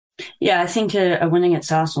 Yeah, I think a win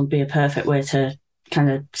against Arsenal would be a perfect way to kind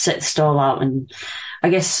of set the stall out and, I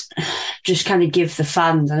guess, just kind of give the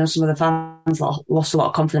fans, I know some of the fans lost a lot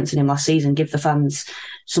of confidence in him last season, give the fans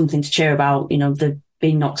something to cheer about. They've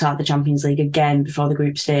been knocked out of the Champions League again before the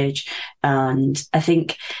group stage. And I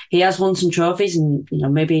think he has won some trophies and,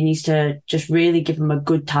 maybe he needs to just really give him a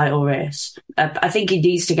good title race. I think he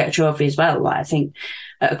needs to get a trophy as well. I think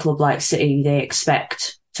at a club like City, they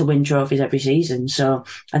expect to win trophies every season. So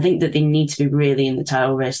I think that they need to be really in the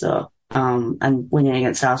title race though. And winning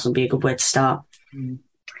against Arsenal would be a good way to start.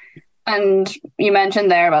 And you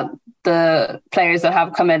mentioned there about the players that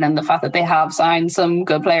have come in and the fact that they have signed some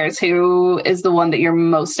good players. Who is the one that you're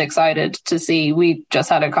most excited to see? We just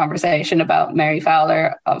had a conversation about Mary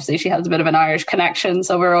Fowler. Obviously, she has a bit of an Irish connection,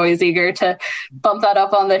 so we're always eager to bump that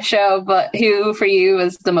up on this show. But who, for you,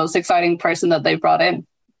 is the most exciting person that they've brought in?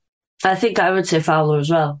 I think I would say Fowler as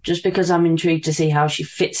well, just because I'm intrigued to see how she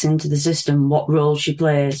fits into the system, what role she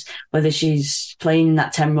plays, whether she's playing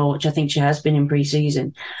that 10 role, which I think she has been in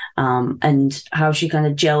pre-season, and how she kind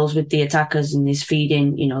of gels with the attackers and is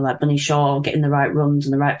feeding, like Bunny Shaw, getting the right runs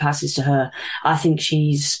and the right passes to her. I think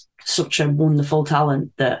she's such a wonderful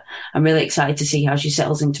talent that I'm really excited to see how she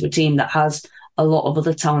settles into a team that has a lot of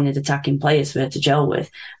other talented attacking players for her to gel with.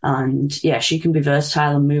 And yeah, she can be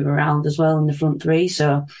versatile and move around as well in the front three.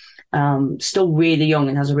 So still really young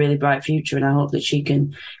and has a really bright future, and I hope that she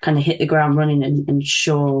can kind of hit the ground running and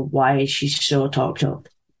show why she's so talked up.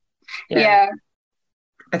 Yeah.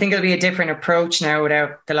 I think it'll be a different approach now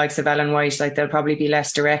without the likes of Ellen White. Like, they'll probably be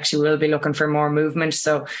less direct. She will be looking for more movement,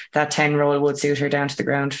 so that 10 role would suit her down to the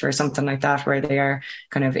ground for something like that, where they are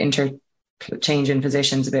kind of interchanging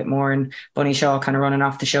positions a bit more, and Bunny Shaw kind of running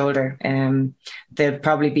off the shoulder. They'll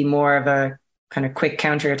probably be more of a kind of quick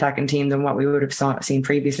counter-attacking team than what we would have seen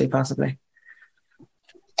previously, possibly.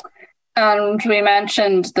 And we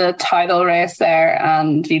mentioned the title race there,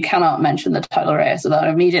 and you cannot mention the title race without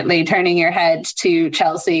immediately turning your head to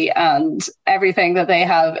Chelsea and everything that they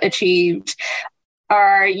have achieved.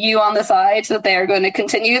 Are you on the side that they are going to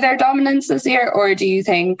continue their dominance this year, or do you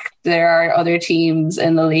think there are other teams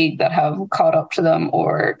in the league that have caught up to them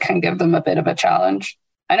or can give them a bit of a challenge?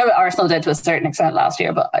 I know that Arsenal did to a certain extent last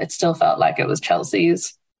year, but it still felt like it was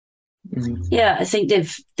Chelsea's. Yeah, I think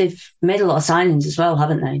they've made a lot of signings as well,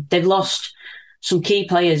 haven't they? They've lost some key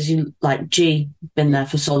players, like G, been there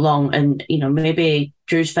for so long, and maybe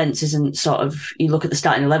Drew Spence isn't sort of. You look at the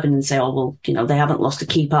starting 11 and say, oh well, they haven't lost a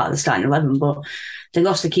key part of the starting 11, but they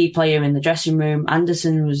lost a key player in the dressing room.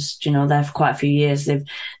 Anderson was there for quite a few years.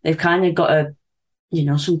 They've kind of got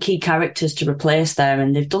some key characters to replace there,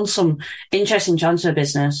 and they've done some interesting transfer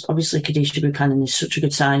business. Obviously, Kadisha Buchanan is such a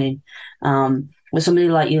good signing. With somebody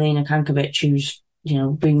like Jelena Kankovic, who's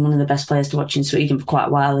been one of the best players to watch in Sweden for quite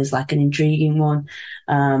a while, is like an intriguing one.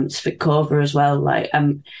 Svitkova as well. I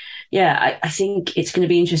think it's going to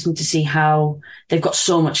be interesting to see how they've got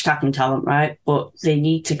so much attacking talent, right? But they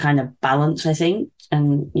need to kind of balance, I think.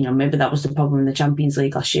 And maybe that was the problem in the Champions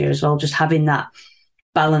League last year as well, just having that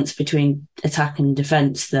balance between attack and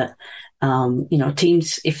defence. That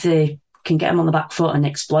teams, if they can get them on the back foot and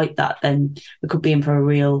exploit that, then we could be in for a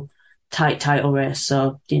real tight title race.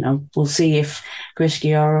 So, we'll see if Grace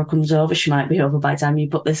Gioro comes over. She might be over by the time you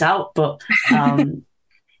put this out, but that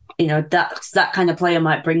kind of player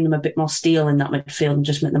might bring them a bit more steel in that midfield and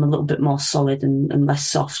just make them a little bit more solid and less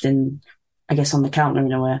soft in, I guess, on the counter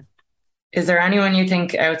in a way. Is there anyone you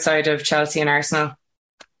think outside of Chelsea and Arsenal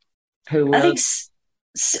who will? I think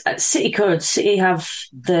City could. City have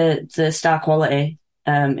the star quality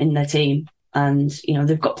in their team, and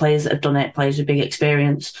they've got players that have done it, players with big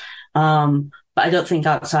experience. But I don't think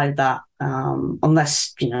outside that,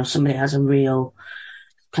 unless somebody has a real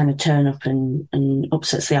kind of turn up and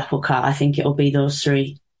upsets the apple cart, I think it'll be those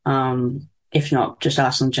three. If not, just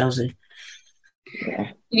Arsenal and Chelsea.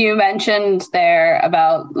 Yeah. You mentioned there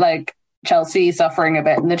about Chelsea suffering a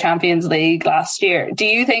bit in the Champions League last year. Do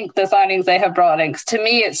you think the signings they have brought in? 'Cause to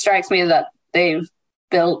me, it strikes me that they've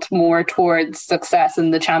built more towards success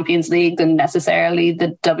in the Champions League than necessarily the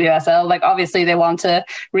WSL. Obviously they want to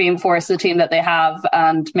reinforce the team that they have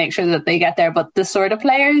and make sure that they get there, but the sort of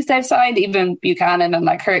players they've signed, even Buchanan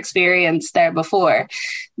and her experience there before,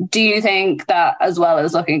 do you think that, as well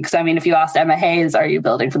as looking, because if you asked Emma Hayes, are you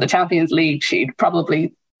building for the Champions League, she'd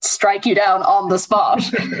probably strike you down on the spot.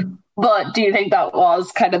 But do you think that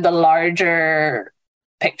was kind of the larger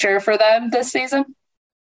picture for them this season?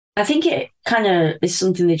 I think it kind of is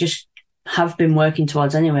something they just have been working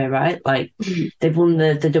towards anyway, right? They've won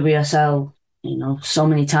the WSL, so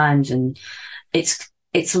many times, and it's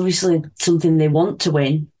obviously something they want to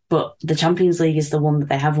win, but the Champions League is the one that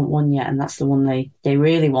they haven't won yet, and that's the one they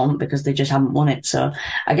really want because they just haven't won it. So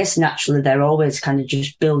I guess naturally they're always kind of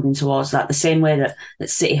just building towards that, the same way that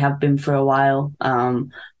City have been for a while.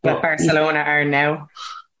 But Barcelona are now.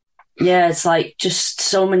 Yeah, it's just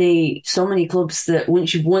so many clubs that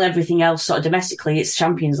once you've won everything else sort of domestically, it's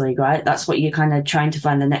Champions League, right? That's what you're kind of trying to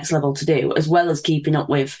find the next level to do, as well as keeping up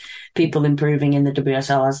with people improving in the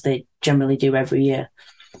WSL as they generally do every year.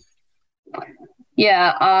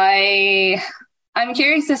 Yeah, I'm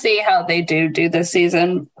curious to see how they do this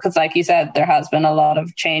season, because like you said, there has been a lot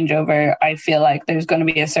of changeover. I feel like there's going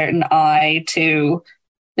to be a certain eye to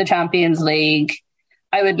the Champions League.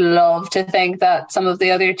 I would love to think that some of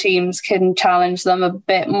the other teams can challenge them a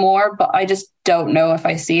bit more, but I just don't know if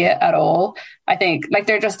I see it at all. I think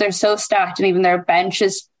they're so stacked, and even their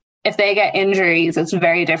benches, if they get injuries, it's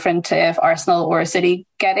very different to if Arsenal or City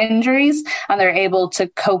get injuries, and they're able to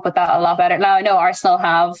cope with that a lot better. Now, I know Arsenal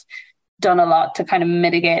have done a lot to kind of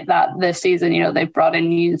mitigate that this season. They've brought in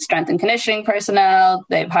new strength and conditioning personnel.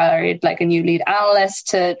 They've hired a new lead analyst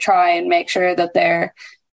to try and make sure that they're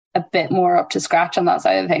a bit more up to scratch on that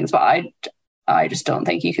side of things, but I just don't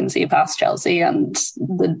think you can see past Chelsea and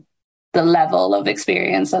the level of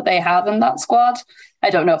experience that they have in that squad. I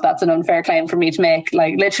don't know if that's an unfair claim for me to make,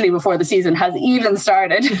 literally before the season has even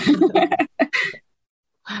started.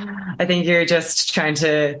 I think you're just trying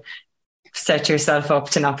to set yourself up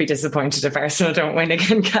to not be disappointed if Arsenal don't win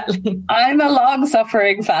again, Kathleen. I'm a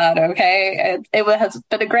long-suffering fan, okay? It has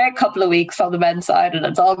been a great couple of weeks on the men's side, and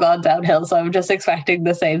it's all gone downhill, so I'm just expecting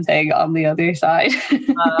the same thing on the other side.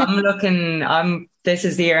 This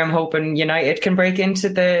is the year I'm hoping United can break into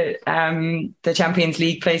the Champions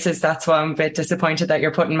League places. That's why I'm a bit disappointed that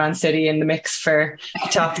you're putting Man City in the mix for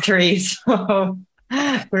top three. So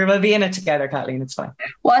We'll be in it together, Kathleen. It's fine.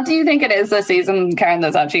 What do you think it is this season, Karen,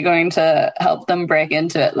 that's actually going to help them break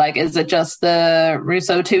into it? Like, is it just the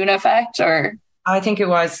Russo-Toon effect, or? I think it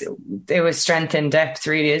was strength in depth,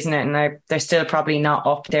 really, isn't it? And they're still probably not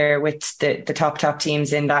up there with the top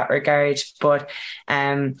teams in that regard. But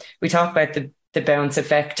we talk about the bounce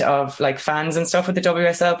effect of like fans and stuff with the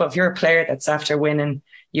WSL. But if you're a player that's after winning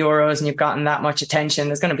Euros and you've gotten that much attention,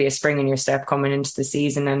 there's going to be a spring in your step coming into the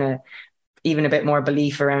season and even a bit more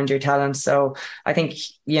belief around your talent. So I think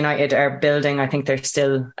United are building. I think they're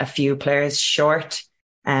still a few players short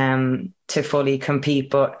to fully compete,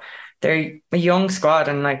 but they're a young squad,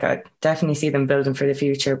 and like I definitely see them building for the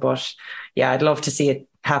future. But yeah, I'd love to see it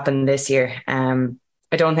happen this year.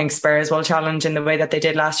 I don't think Spurs will challenge in the way that they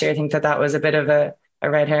did last year. I think that was a bit of a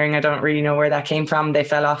red herring. I don't really know where that came from. They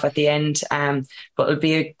fell off at the end. But it'll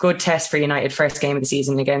be a good test for United first game of the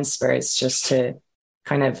season against Spurs, just to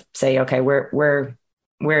kind of say, okay, we're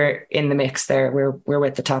in the mix there. We're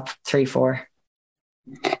with the top 3-4.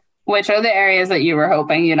 Which are the areas that you were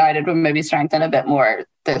hoping United would maybe strengthen a bit more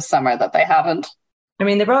this summer that they haven't? I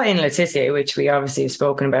mean, they brought in Laetitia, which we obviously have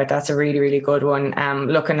spoken about. That's a really, really good one.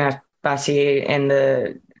 Looking at Batty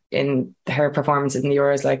in her performances in the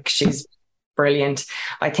Euros, like she's brilliant.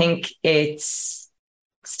 I think it's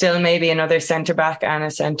still maybe another centre back and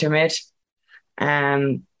a centre mid,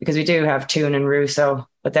 because we do have Toon and Russo.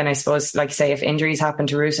 But then I suppose, like say, if injuries happen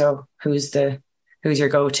to Russo, who's your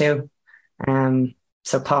go-to?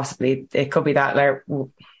 So possibly it could be that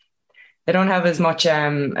they don't have as much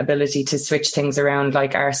ability to switch things around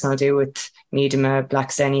like Arsenal do with Miedema,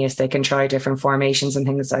 Blacksenius. They can try different formations and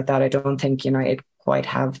things like that. I don't think United quite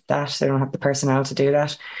have that. They don't have the personnel to do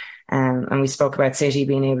that. And we spoke about City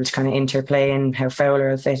being able to kind of interplay and how Fowler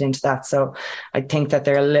will fit into that. So I think that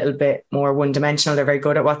they're a little bit more one-dimensional. They're very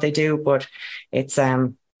good at what they do, but it's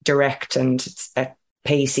direct and it's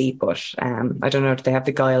pacey. But I don't know if they have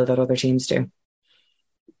the guile that other teams do.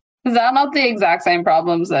 Is that not the exact same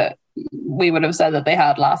problems that we would have said that they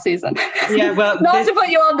had last season? Yeah, well, not to put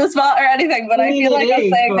you on the spot or anything, but I feel like I'm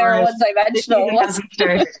saying they're one-dimensional.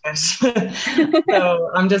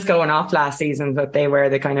 So I'm just going off last season, but they were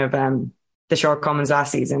the kind of the shortcomings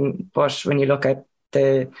last season. But when you look at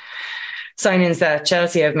the signings that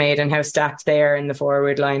Chelsea have made and how stacked they are in the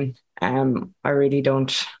forward line, I really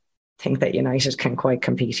don't think that United can quite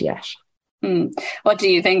compete yet. What do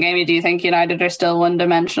you think, Amy? Do you think United are still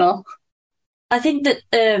one-dimensional? I think that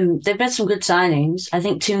they've made some good signings. I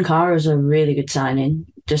think Toon Cara is a really good signing,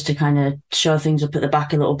 just to kind of show things up at the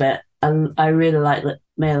back a little bit. I really like Ameé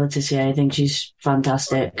Ruszkai. I think she's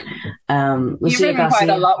fantastic. You've written quite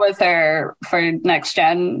a lot with her for Next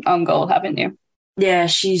Gen on goal, haven't you? Yeah,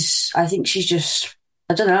 I think she's just,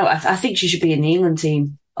 I don't know. I think she should be in the England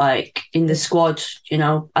team, like in the squad.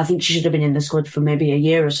 I think she should have been in the squad for maybe a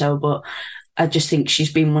year or so, but I just think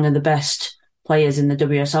she's been one of the best players in the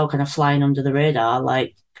WSL, kind of flying under the radar,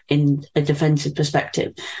 like in a defensive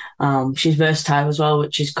perspective. She's versatile as well,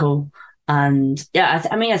 which is cool. And yeah,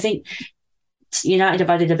 I think United have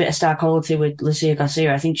added a bit of star quality with Lucia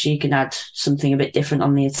Garcia. I think she can add something a bit different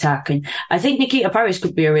on the attack. And I think Nikita Paris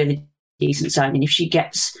could be a really decent signing if she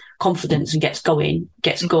gets confidence and gets going,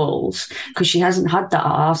 gets goals, because she hasn't had that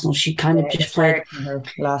at Arsenal. She kind of just played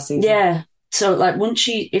last season. Yeah. So like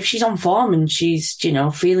if she's on form and she's,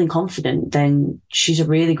 feeling confident, then she's a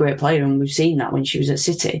really great player. And we've seen that when she was at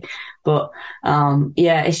City. But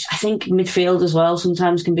I think midfield as well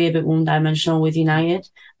sometimes can be a bit one-dimensional with United.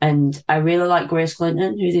 And I really like Grace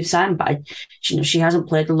Clinton, who they've signed, but she hasn't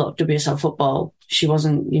played a lot of WSL football. She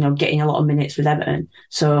wasn't, getting a lot of minutes with Everton.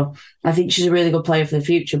 So I think she's a really good player for the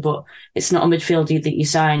future, but it's not a midfielder that you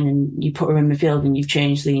sign and you put her in midfield and you've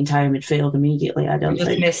changed the entire midfield immediately, I don't think.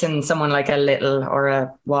 Just missing someone like a Little or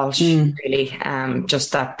a Walsh, really.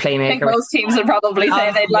 Just that playmaker. I think most teams would probably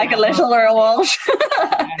say they'd like a Little or a Walsh.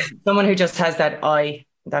 Someone who just has that eye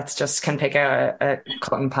that's just can pick out a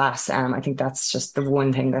cut and pass. I think that's just the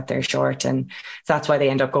one thing that they're short, and that's why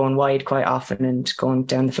they end up going wide quite often and going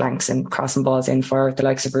down the flanks and crossing balls in for the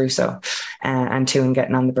likes of Russo and Toon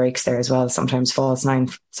getting on the breaks there as well. Sometimes falls 9,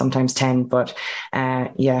 sometimes 10. But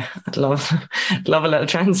I'd love a little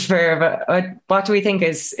transfer. But what do we think?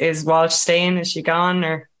 Is Walsh staying? Is she gone,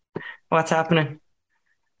 or what's happening?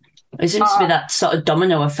 It seems to be that sort of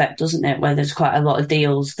domino effect, doesn't it? Where there's quite a lot of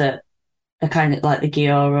deals that are kind of like the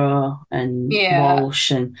Gioro and Walsh,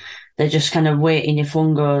 and they're just kind of waiting. If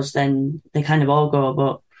one goes, then they kind of all go.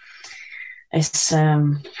 But it's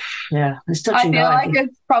it's touch I and feel go. like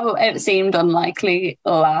it seemed unlikely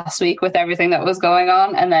last week with everything that was going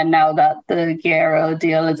on, and then now that the Guerrero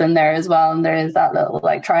deal is in there as well, and there is that little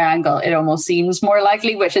like triangle, it almost seems more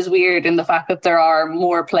likely, which is weird in the fact that there are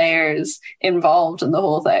more players involved in the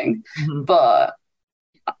whole thing. Mm-hmm. But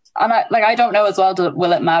I don't know as well.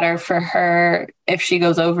 Will it matter for her if she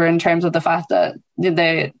goes over in terms of the fact that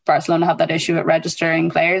the Barcelona have that issue at registering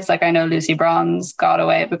players? Like, I know Lucy Bronze got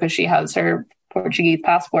away because she has her Portuguese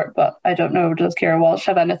passport, but I don't know, does Kira Walsh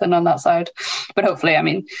have anything on that side? But hopefully, I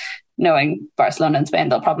mean, knowing Barcelona and Spain,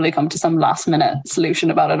 they'll probably come to some last minute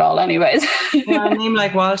solution about it all anyways. Yeah, a name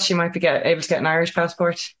like Walsh, she might be able to get an Irish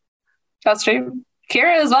passport. That's true.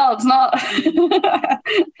 Kira as well. It's not...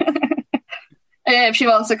 If she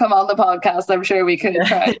wants to come on the podcast, I'm sure we could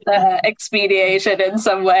try expedite it in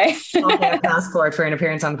some way. I'll get a passport for an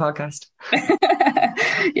appearance on the podcast.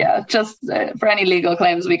 Yeah, just for any legal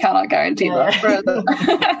claims, we cannot guarantee that.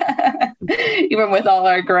 Even with all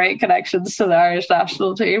our great connections to the Irish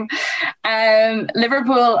national team.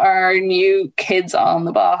 Liverpool are new kids on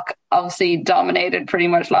the block. Obviously dominated pretty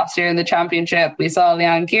much last year in the Championship. We saw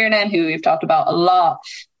Leanne Kiernan, who we've talked about a lot,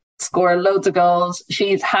 score loads of goals.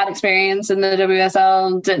 She's had experience in the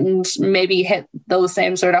WSL, didn't maybe hit those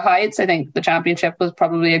same sort of heights. I think the Championship was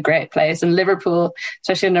probably a great place, and Liverpool,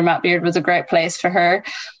 especially under Matt Beard, was a great place for her.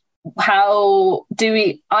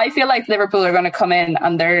 I feel like Liverpool are going to come in,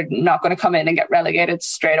 and they're not going to come in and get relegated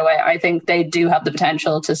straight away. I think they do have the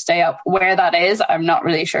potential to stay up. Where that is, I'm not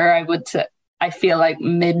really sure. I feel like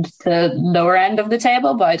mid to lower end of the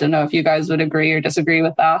table, but I don't know if you guys would agree or disagree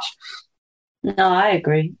with that. No, I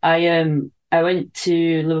agree. I went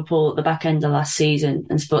to Liverpool at the back end of last season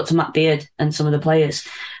and spoke to Matt Beard and some of the players,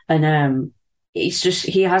 and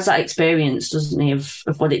he has that experience, doesn't he, of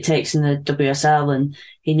what it takes in the WSL, and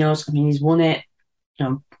he knows. I mean, he's won it,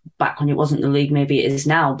 back when it wasn't the league, maybe it is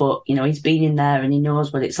now, but he's been in there and he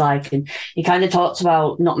knows what it's like, and he kind of talks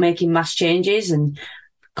about not making mass changes and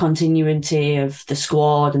continuity of the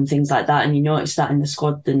squad and things like that. And you notice that in the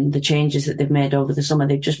squad and the changes that they've made over the summer,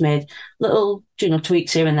 they've just made little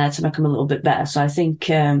tweaks here and there to make them a little bit better. So I think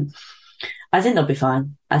they'll be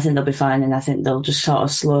fine. And I think they'll just sort of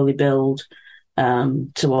slowly build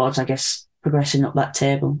towards, I guess, progressing up that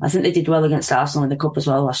table. I think they did well against Arsenal in the cup as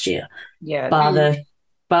well last year. Yeah. Bar the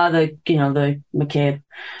the McCabe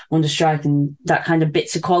understrike and that kind of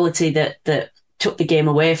bits of quality that took the game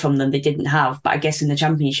away from them, they didn't have. But I guess in the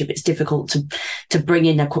Championship, it's difficult to bring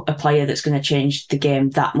in a player that's going to change the game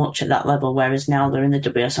that much at that level. Whereas now they're in the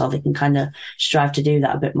WSL, they can kind of strive to do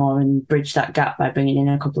that a bit more and bridge that gap by bringing in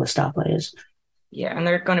a couple of star players. Yeah, and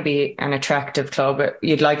they're going to be an attractive club.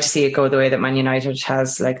 You'd like to see it go the way that Man United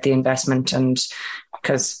has, like the investment, and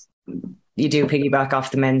because you do piggyback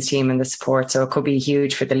off the men's team and the support, so it could be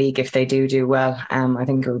huge for the league if they do well. I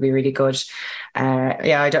think it would be really good. I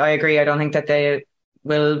agree. I don't think that they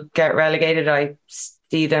will get relegated. I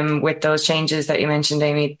see them with those changes that you mentioned,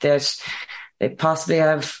 Amy, that they possibly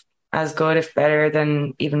have as good, if better,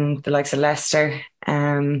 than even the likes of Leicester.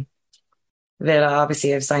 Villa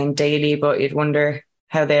obviously have signed Daly, but you'd wonder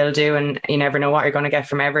how they'll do, and you never know what you're going to get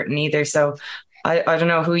from Everton either. So I don't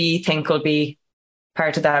know who you think will be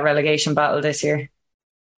part of that relegation battle this year.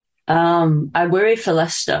 I worry for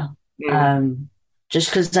Leicester, just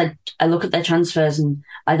because I look at their transfers and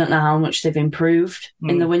I don't know how much they've improved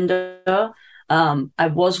in the window. I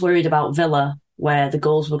was worried about Villa, where the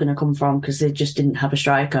goals were going to come from, because they just didn't have a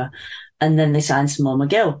striker, and then they signed Simone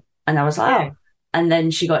McGill, and I was like, oh. And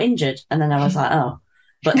then she got injured, and then I was like, oh.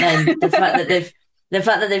 But then the fact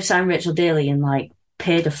that they've signed Rachel Daly and like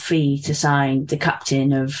paid a fee to sign the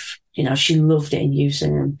captain of, she loved it in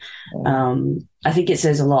Houston. I think it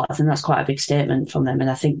says a lot. I think that's quite a big statement from them. And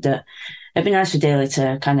I think that it'd be nice for Daly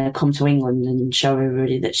to kind of come to England and show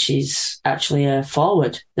everybody that she's actually a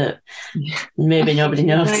forward that maybe nobody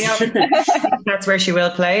knows. That's where she will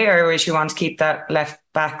play, or will she want to keep that left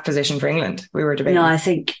back position for England? We were debating. No, I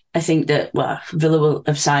think that Villa will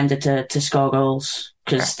have signed her to score goals,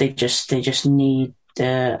 because they just need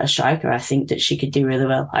a striker. I think that she could do really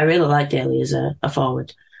well. I really like Daly as a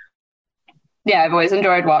forward. Yeah, I've always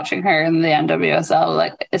enjoyed watching her in the NWSL,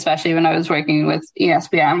 like especially when I was working with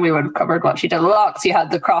ESPN. We would have covered what she did a lot, because you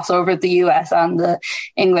had the crossover, the US and the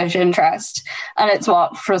English interest. And it's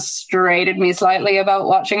what frustrated me slightly about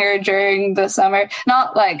watching her during the summer.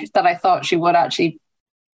 Not like that I thought she would actually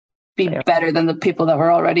be better than the people that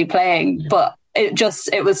were already playing, but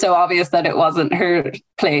it was so obvious that it wasn't her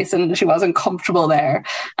place and she wasn't comfortable there.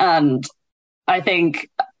 And I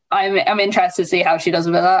think I'm interested to see how she does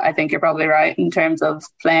with that. I think you're probably right in terms of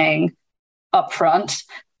playing up front,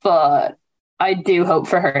 but I do hope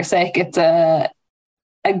for her sake it's a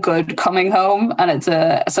good coming home and it's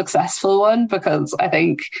a successful one, because I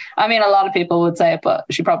think, I mean, a lot of people would say it, but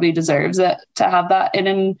she probably deserves it to have that in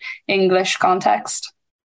an English context.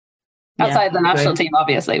 Outside the national team,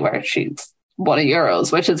 obviously, where she's won a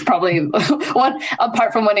Euros, which is probably one,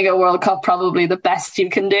 apart from winning a World Cup, probably the best you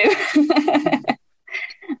can do.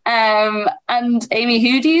 And Amy,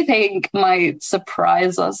 who do you think might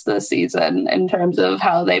surprise us this season in terms of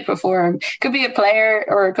how they perform? Could be a player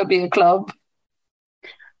or it could be a club.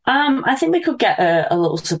 I think we could get a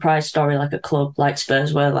little surprise story like a club like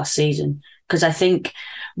Spurs were last season, because I think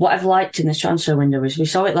what I've liked in this transfer window is we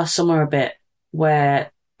saw it last summer a bit,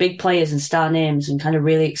 where big players and star names and kind of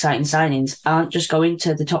really exciting signings aren't just going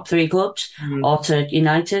to the top 3 clubs or to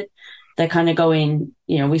United. They're kind of going,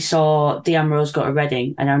 we saw Deanne Rose go to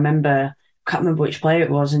Reading, and I can't remember which player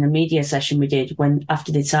it was in a media session we did when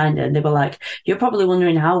after they'd signed her, and they were like, "You're probably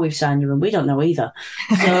wondering how we've signed her, and we don't know either."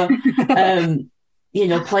 So,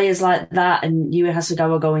 players like that, and Yui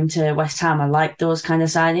Hasegawa going to West Ham, I like those kind of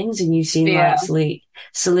signings. And you've seen like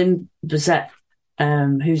Salim Bazet,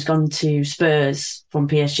 who's gone to Spurs from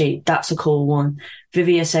PSG. That's a cool one.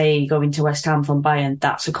 Vivia Say going to West Ham from Bayern.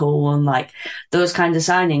 That's a cool one. Like those kind of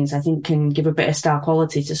signings, I think can give a bit of star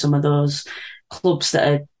quality to some of those clubs that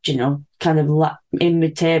are, kind of in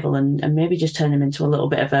mid-table, and maybe just turn them into a little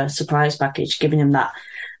bit of a surprise package, giving them that,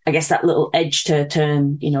 I guess, that little edge to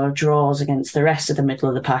turn, draws against the rest of the middle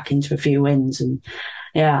of the pack into a few wins. And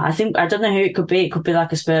yeah, I don't know who it could be. It could be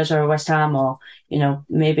like a Spurs or a West Ham, or,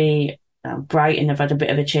 maybe Brighton have had a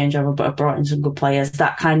bit of a changeover, but have brought in some good players.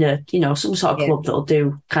 That kind of, some sort of club that'll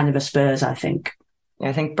do kind of a Spurs, I think. Yeah,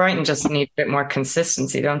 I think Brighton just need a bit more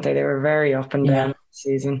consistency, don't they? They were very up and down this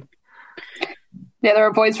season. Yeah, there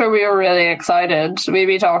were points where we were really excited. We'd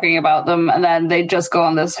be talking about them, and then they'd just go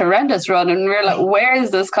on this horrendous run, and we were like, where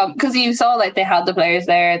is this come? Because you saw, like, they had the players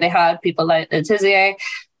there. They had people like Letizier.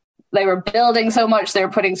 They were building so much. They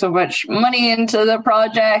were putting so much money into the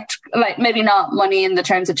project. Like, maybe not money in the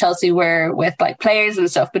terms of Chelsea were with, like, players and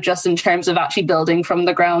stuff, but just in terms of actually building from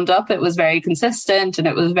the ground up. It was very consistent and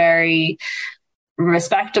it was very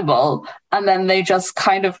respectable. And then they just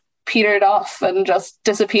kind of petered off and just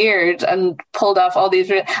disappeared and pulled off all these.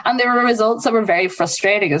 And there were results that were very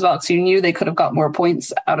frustrating as well, because you knew they could have got more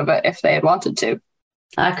points out of it if they had wanted to.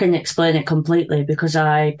 I can explain it completely, because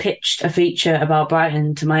I pitched a feature about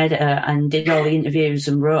Brighton to my editor and did all the interviews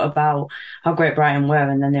and wrote about how great Brighton were,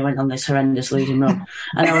 and then they went on this horrendous losing run.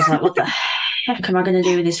 And I was like, what the heck am I going to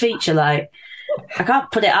do with this feature? Like, I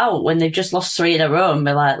can't put it out when they've just lost 3 in a row and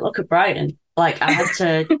be like, look at Brighton. Like, I had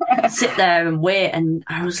to sit there and wait, and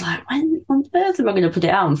I was like, when on earth am I going to put it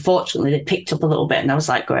out? Unfortunately, they picked up a little bit, and I was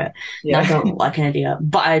like, great. Yeah. I don't look like an idiot.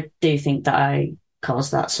 But I do think that I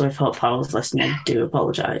caused that, so if Hope Powell's listening, do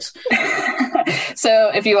apologise.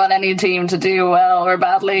 So if you want any team to do well or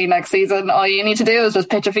badly next season, all you need to do is just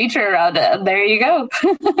pitch a feature around it, and there you go.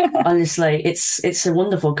 Honestly, it's a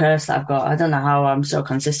wonderful curse that I've got. I don't know how I'm so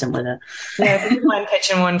consistent with it. Yeah, if you mind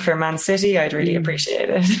pitching one for Man City, I'd really appreciate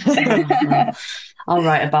it. I'll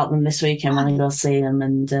write about them this weekend when I go see them,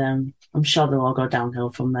 and I'm sure they'll all go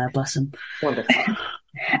downhill from there, bless them. Wonderful.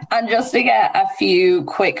 And just to get a few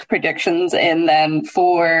quick predictions in then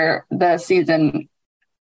for the season,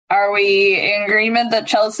 are we in agreement that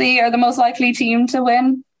Chelsea are the most likely team to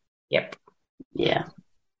win? Yep. Yeah.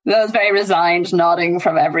 That was very resigned nodding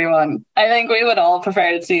from everyone. I think we would all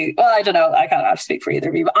prefer to see, well, I don't know, I can't actually speak for either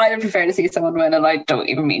of you, but I would prefer to see someone win, and I don't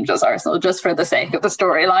even mean just Arsenal, just for the sake of the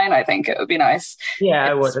storyline. I think it would be nice. Yeah,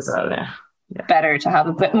 I would as well, yeah. Better to have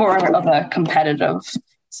a bit more of a competitive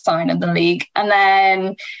sign in the league. And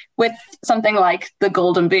then with something like the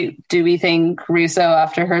Golden Boot, do we think Russo,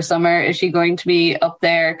 after her summer, is she going to be up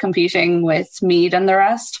there competing with Mead and the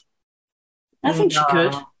rest? I think she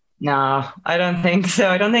could. No, I don't think so.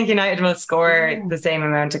 I don't think United will score the same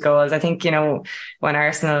amount of goals. I think, when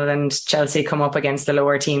Arsenal and Chelsea come up against the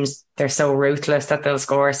lower teams, they're so ruthless that they'll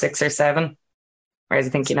score 6 or 7. Whereas I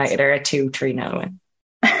think United are a 2-3-0 win.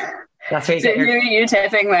 That's what you get. Who are you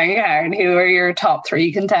tipping then, Karen? Who are your top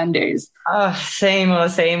 3 contenders? Oh, same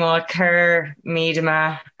old. Kerr,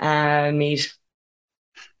 Miedema, Mead.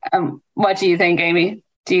 What do you think, Amy?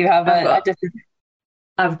 Do you have a different?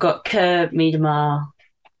 I've got Kerr, Miedema,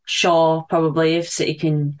 Shaw, probably, if City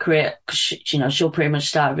can create, she'll pretty much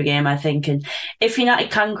start every game, I think. And if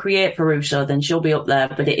United can create for Russo, then she'll be up there.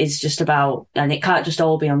 But it is just about, and it can't just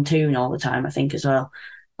all be on tune all the time, I think, as well.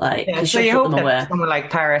 Like, so you hope that someone like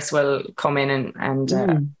Paris will come in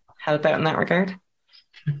and help out in that regard.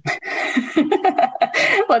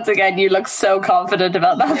 Once again, you look so confident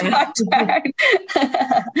about that fact.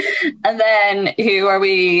 And then who are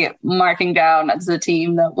we marking down as the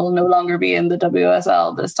team that will no longer be in the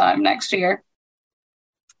WSL this time next year?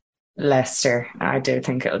 Leicester. I do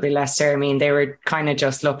think it'll be Leicester. I mean, they were kind of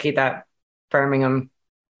just lucky that Birmingham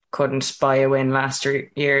couldn't buy a win last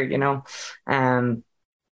year, you know.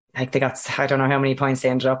 Like they got, I don't know how many points they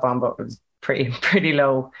ended up on, but it was pretty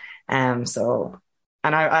low.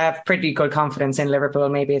 And I have pretty good confidence in Liverpool.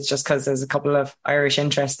 Maybe it's just because there's a couple of Irish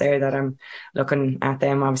interests there that I'm looking at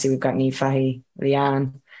them. Obviously, we've got Niamh Fahey,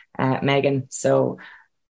 Leanne, Megan. So,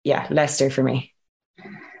 yeah, Leicester for me.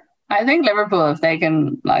 I think Liverpool, if they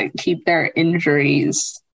can like keep their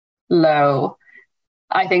injuries low,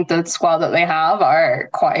 I think the squad that they have are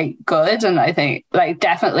quite good. And I think like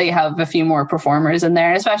definitely have a few more performers in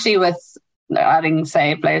there, especially with adding,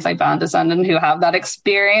 say, players like Van de Sanden who have that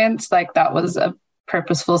experience. Like that was a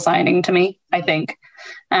purposeful signing to me, I think.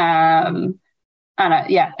 If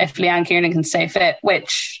Leanne Kiernan can stay fit,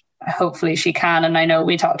 which hopefully she can, and I know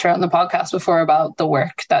we talked to her on the podcast before about the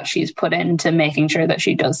work that she's put into making sure that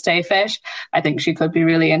she does stay fit, I think she could be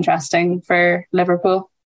really interesting for Liverpool.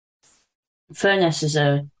 Furness is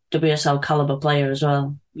a WSL caliber player as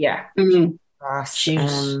well. Yeah. Mm-hmm.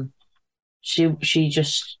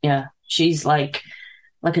 She's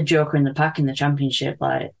like a joker in the pack in the championship.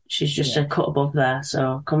 Like she's just a cut above there.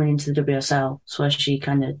 So coming into the WSL, it's where she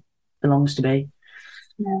kind of belongs to be.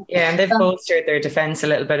 Yeah, and they've bolstered their defence a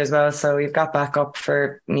little bit as well. So you've got backup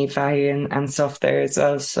for Niamh Fahey and stuff there as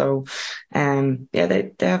well. So,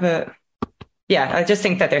 they have a... Yeah, I just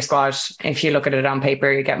think that their squad, if you look at it on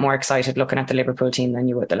paper, you get more excited looking at the Liverpool team than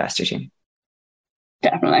you would the Leicester team.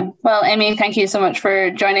 Definitely. Well, Aimee, thank you so much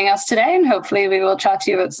for joining us today, and hopefully we will chat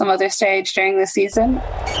to you at some other stage during the season.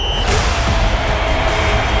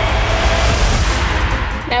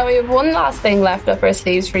 Now we have one last thing left up our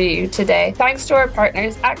sleeves for you today. Thanks to our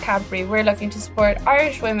partners at Cadbury, we're looking to support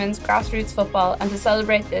Irish women's grassroots football, and to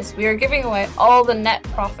celebrate this, we are giving away all the net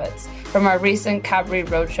profits from our recent Cadbury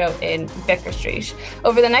Roadshow in Vicar Street.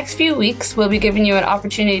 Over the next few weeks, we'll be giving you an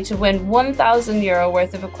opportunity to win €1,000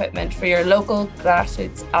 worth of equipment for your local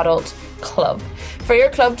grassroots adult club. For your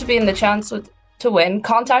club to be in the chance to win,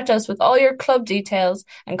 contact us with all your club details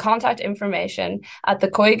and contact information at the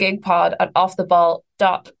COYGIG Pod at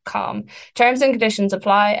offtheball.com. Terms and conditions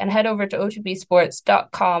apply, and head over to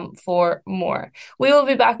otbsports.com for more. We will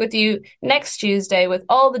be back with you next Tuesday with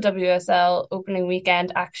all the WSL opening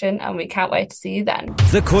weekend action, and we can't wait to see you then.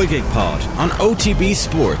 The COYGIG Pod on OTB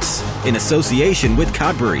Sports in association with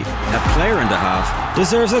Cadbury. A player and a half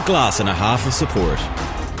deserves a glass and a half of support.